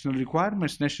were national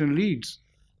requirements, national needs.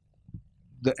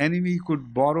 The enemy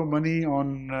could borrow money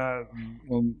on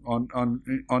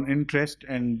interest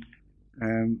and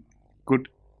could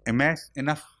amass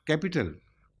enough capital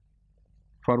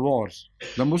for wars.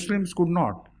 The Muslims could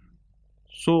not.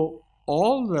 So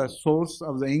all the source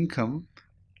of the income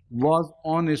was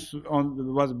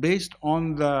based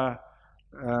on the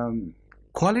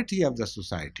quality of the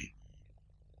society.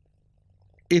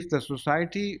 If the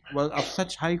society was of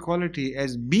such high quality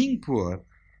as being poor,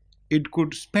 it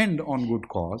could spend on good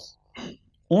cause,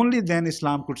 only then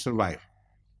Islam could survive.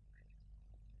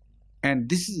 And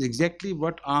this is exactly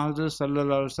what Hazrat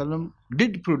Sallallahu Alaihi Wasallam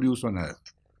did produce on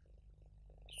earth.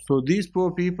 So these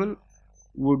poor people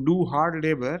would do hard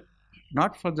labor,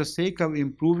 not for the sake of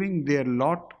improving their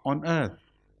lot on earth,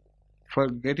 for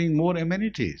getting more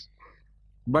amenities,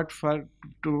 but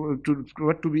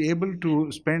to be able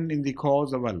to spend in the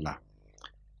cause of Allah.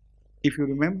 If you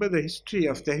remember the history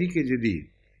of Tehreek-e-Jadid,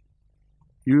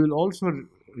 you will also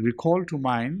recall to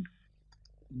mind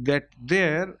that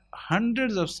there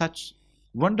hundreds of such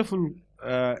wonderful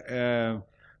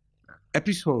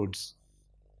episodes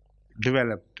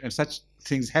developed and such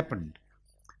things happened.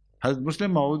 Hazrat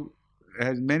Muslim Maud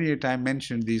has many a time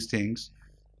mentioned these things,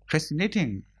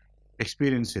 fascinating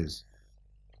experiences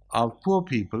of poor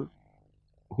people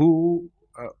who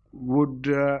would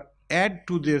add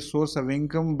to their source of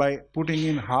income by putting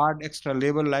in hard extra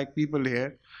labor, like people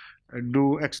here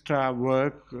do extra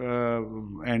work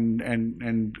and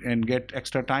get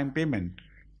extra time payment.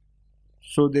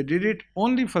 So they did it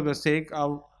only for the sake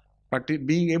of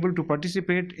being able to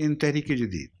participate in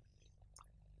Tehreek-e-Jadid.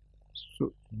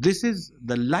 So this is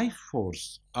the life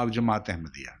force of Jamaat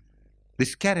Ahmadiyya,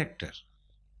 this character.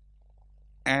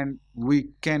 And we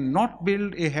cannot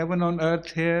build a heaven on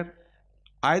earth here,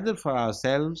 either for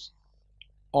ourselves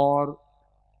or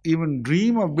even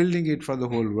dream of building it for the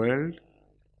whole world,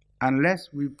 unless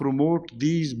we promote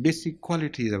these basic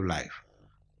qualities of life.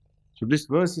 So this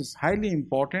verse is highly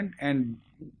important and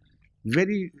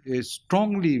very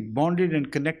strongly bonded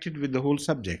and connected with the whole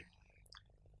subject.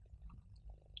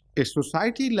 A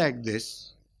society like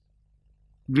this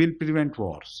will prevent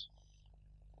wars.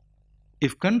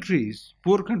 If countries,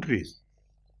 poor countries,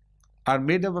 are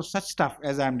made up of such stuff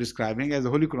as I am describing, as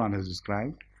the Holy Quran has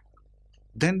described,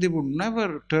 then they would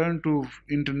never turn to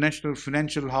international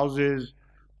financial houses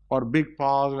or big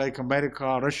powers like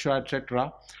America, Russia,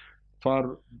 etc.,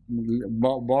 for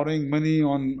borrowing money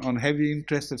on heavy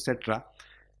interest, etc.,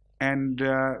 and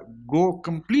go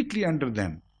completely under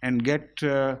them and get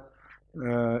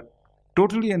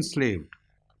totally enslaved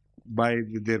by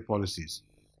their policies.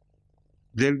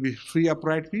 They'll be free,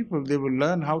 upright people. They will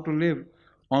learn how to live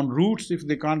on roots if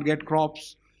they can't get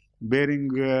crops bearing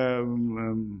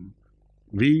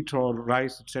wheat or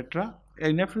rice, etc.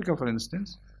 In Africa, for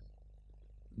instance,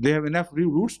 they have enough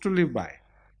roots to live by.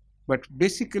 But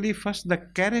basically, first the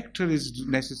character is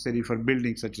necessary for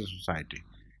building such a society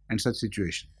and such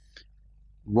situation.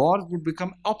 Wars would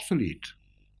become obsolete,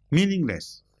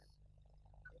 meaningless.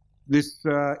 This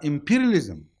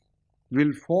imperialism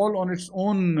will fall on its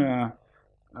own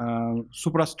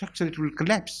suprastructure. It will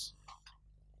collapse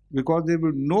because there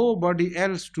will be nobody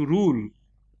else to rule,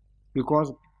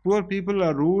 because poor people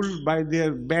are ruled by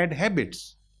their bad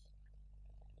habits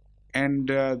and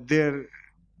their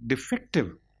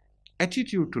defective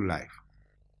attitude to life,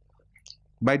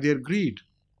 by their greed,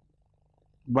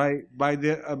 by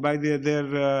their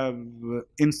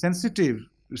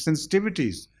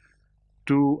sensitivities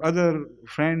to other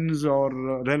friends or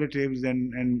relatives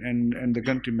and the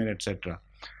countrymen, etc.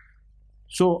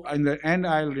 So in the end,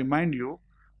 I'll remind you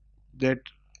that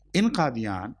in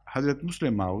Qadian, Hazrat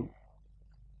Muslim Maud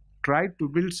tried to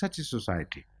build such a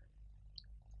society.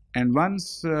 And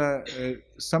once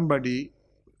somebody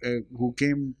who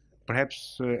came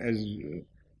perhaps as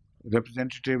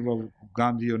representative of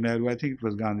Gandhi or Nehru, I think it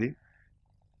was Gandhi,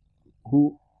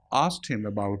 who asked him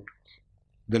about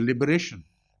the liberation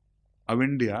of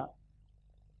India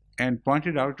and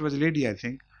pointed out, it was a lady, I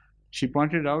think, she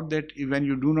pointed out that when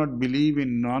you do not believe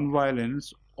in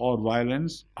non-violence or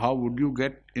violence, how would you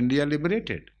get India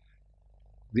liberated?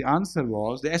 The answer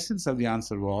was, the essence of the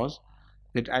answer was,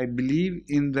 that I believe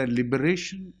in the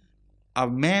liberation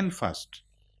of man first.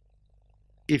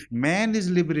 If man is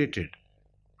liberated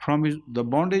from the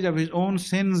bondage of his own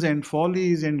sins and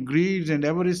follies and greeds and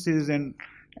avarices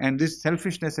and this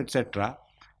selfishness, etc.,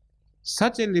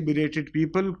 such a liberated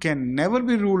people can never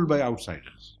be ruled by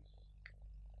outsiders.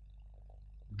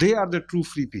 They are the true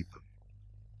free people.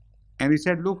 And he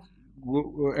said, look,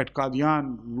 go at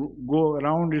Qadian, go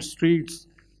around its streets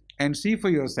and see for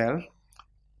yourself.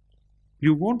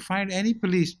 You won't find any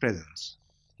police presence.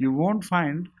 You won't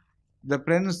find the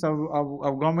presence of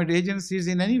government agencies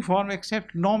in any form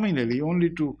except nominally, only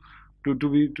to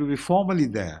be formally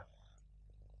there.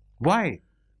 Why?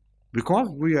 Because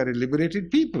we are a liberated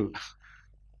people.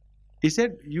 He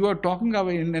said, you are talking about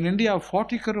in India of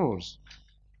 40 crores,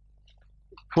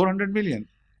 400 million.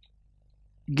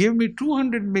 Give me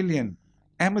 200 million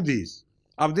Ahmadis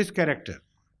of this character,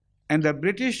 and the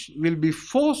British will be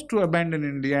forced to abandon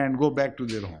India and go back to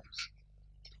their homes.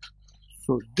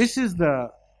 So this is the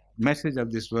message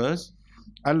of this verse.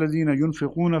 الَّذِينَ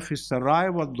يُنْفِقُونَ فِي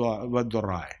السَّرَّاءِ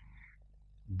وَالضَّرَّاءِ.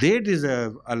 They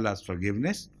deserve Allah's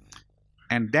forgiveness,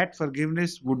 and that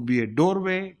forgiveness would be a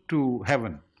doorway to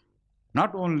heaven,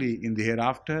 not only in the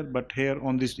hereafter, but here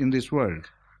on this in this world.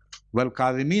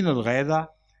 وَالْكَاظِمِينَ الْغَيْظَ,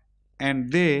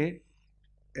 and they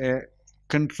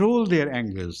control their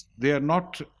angers. They are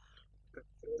not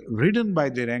ridden by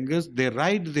their angers, they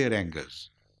ride their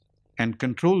angers and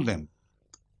control them.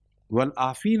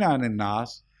 وَالْعَافِينَ عَنِ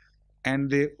النَّاسِ, and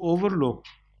they overlook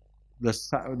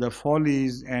the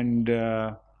follies and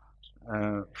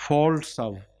faults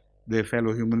of their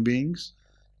fellow human beings.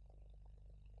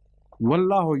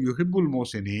 وَاللَّهُ يُحِبُّ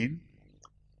الْمُحْسِنِينَ,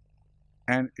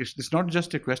 and it's not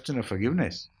just a question of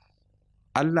forgiveness.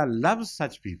 Allah loves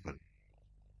such people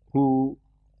who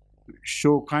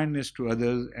show kindness to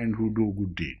others and who do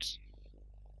good deeds.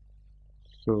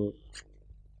 So,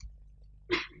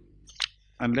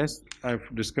 unless I've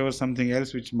discovered something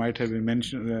else which might have been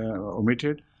mentioned,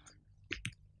 omitted,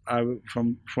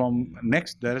 from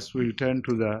next dars we'll turn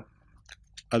to the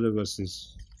other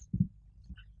verses.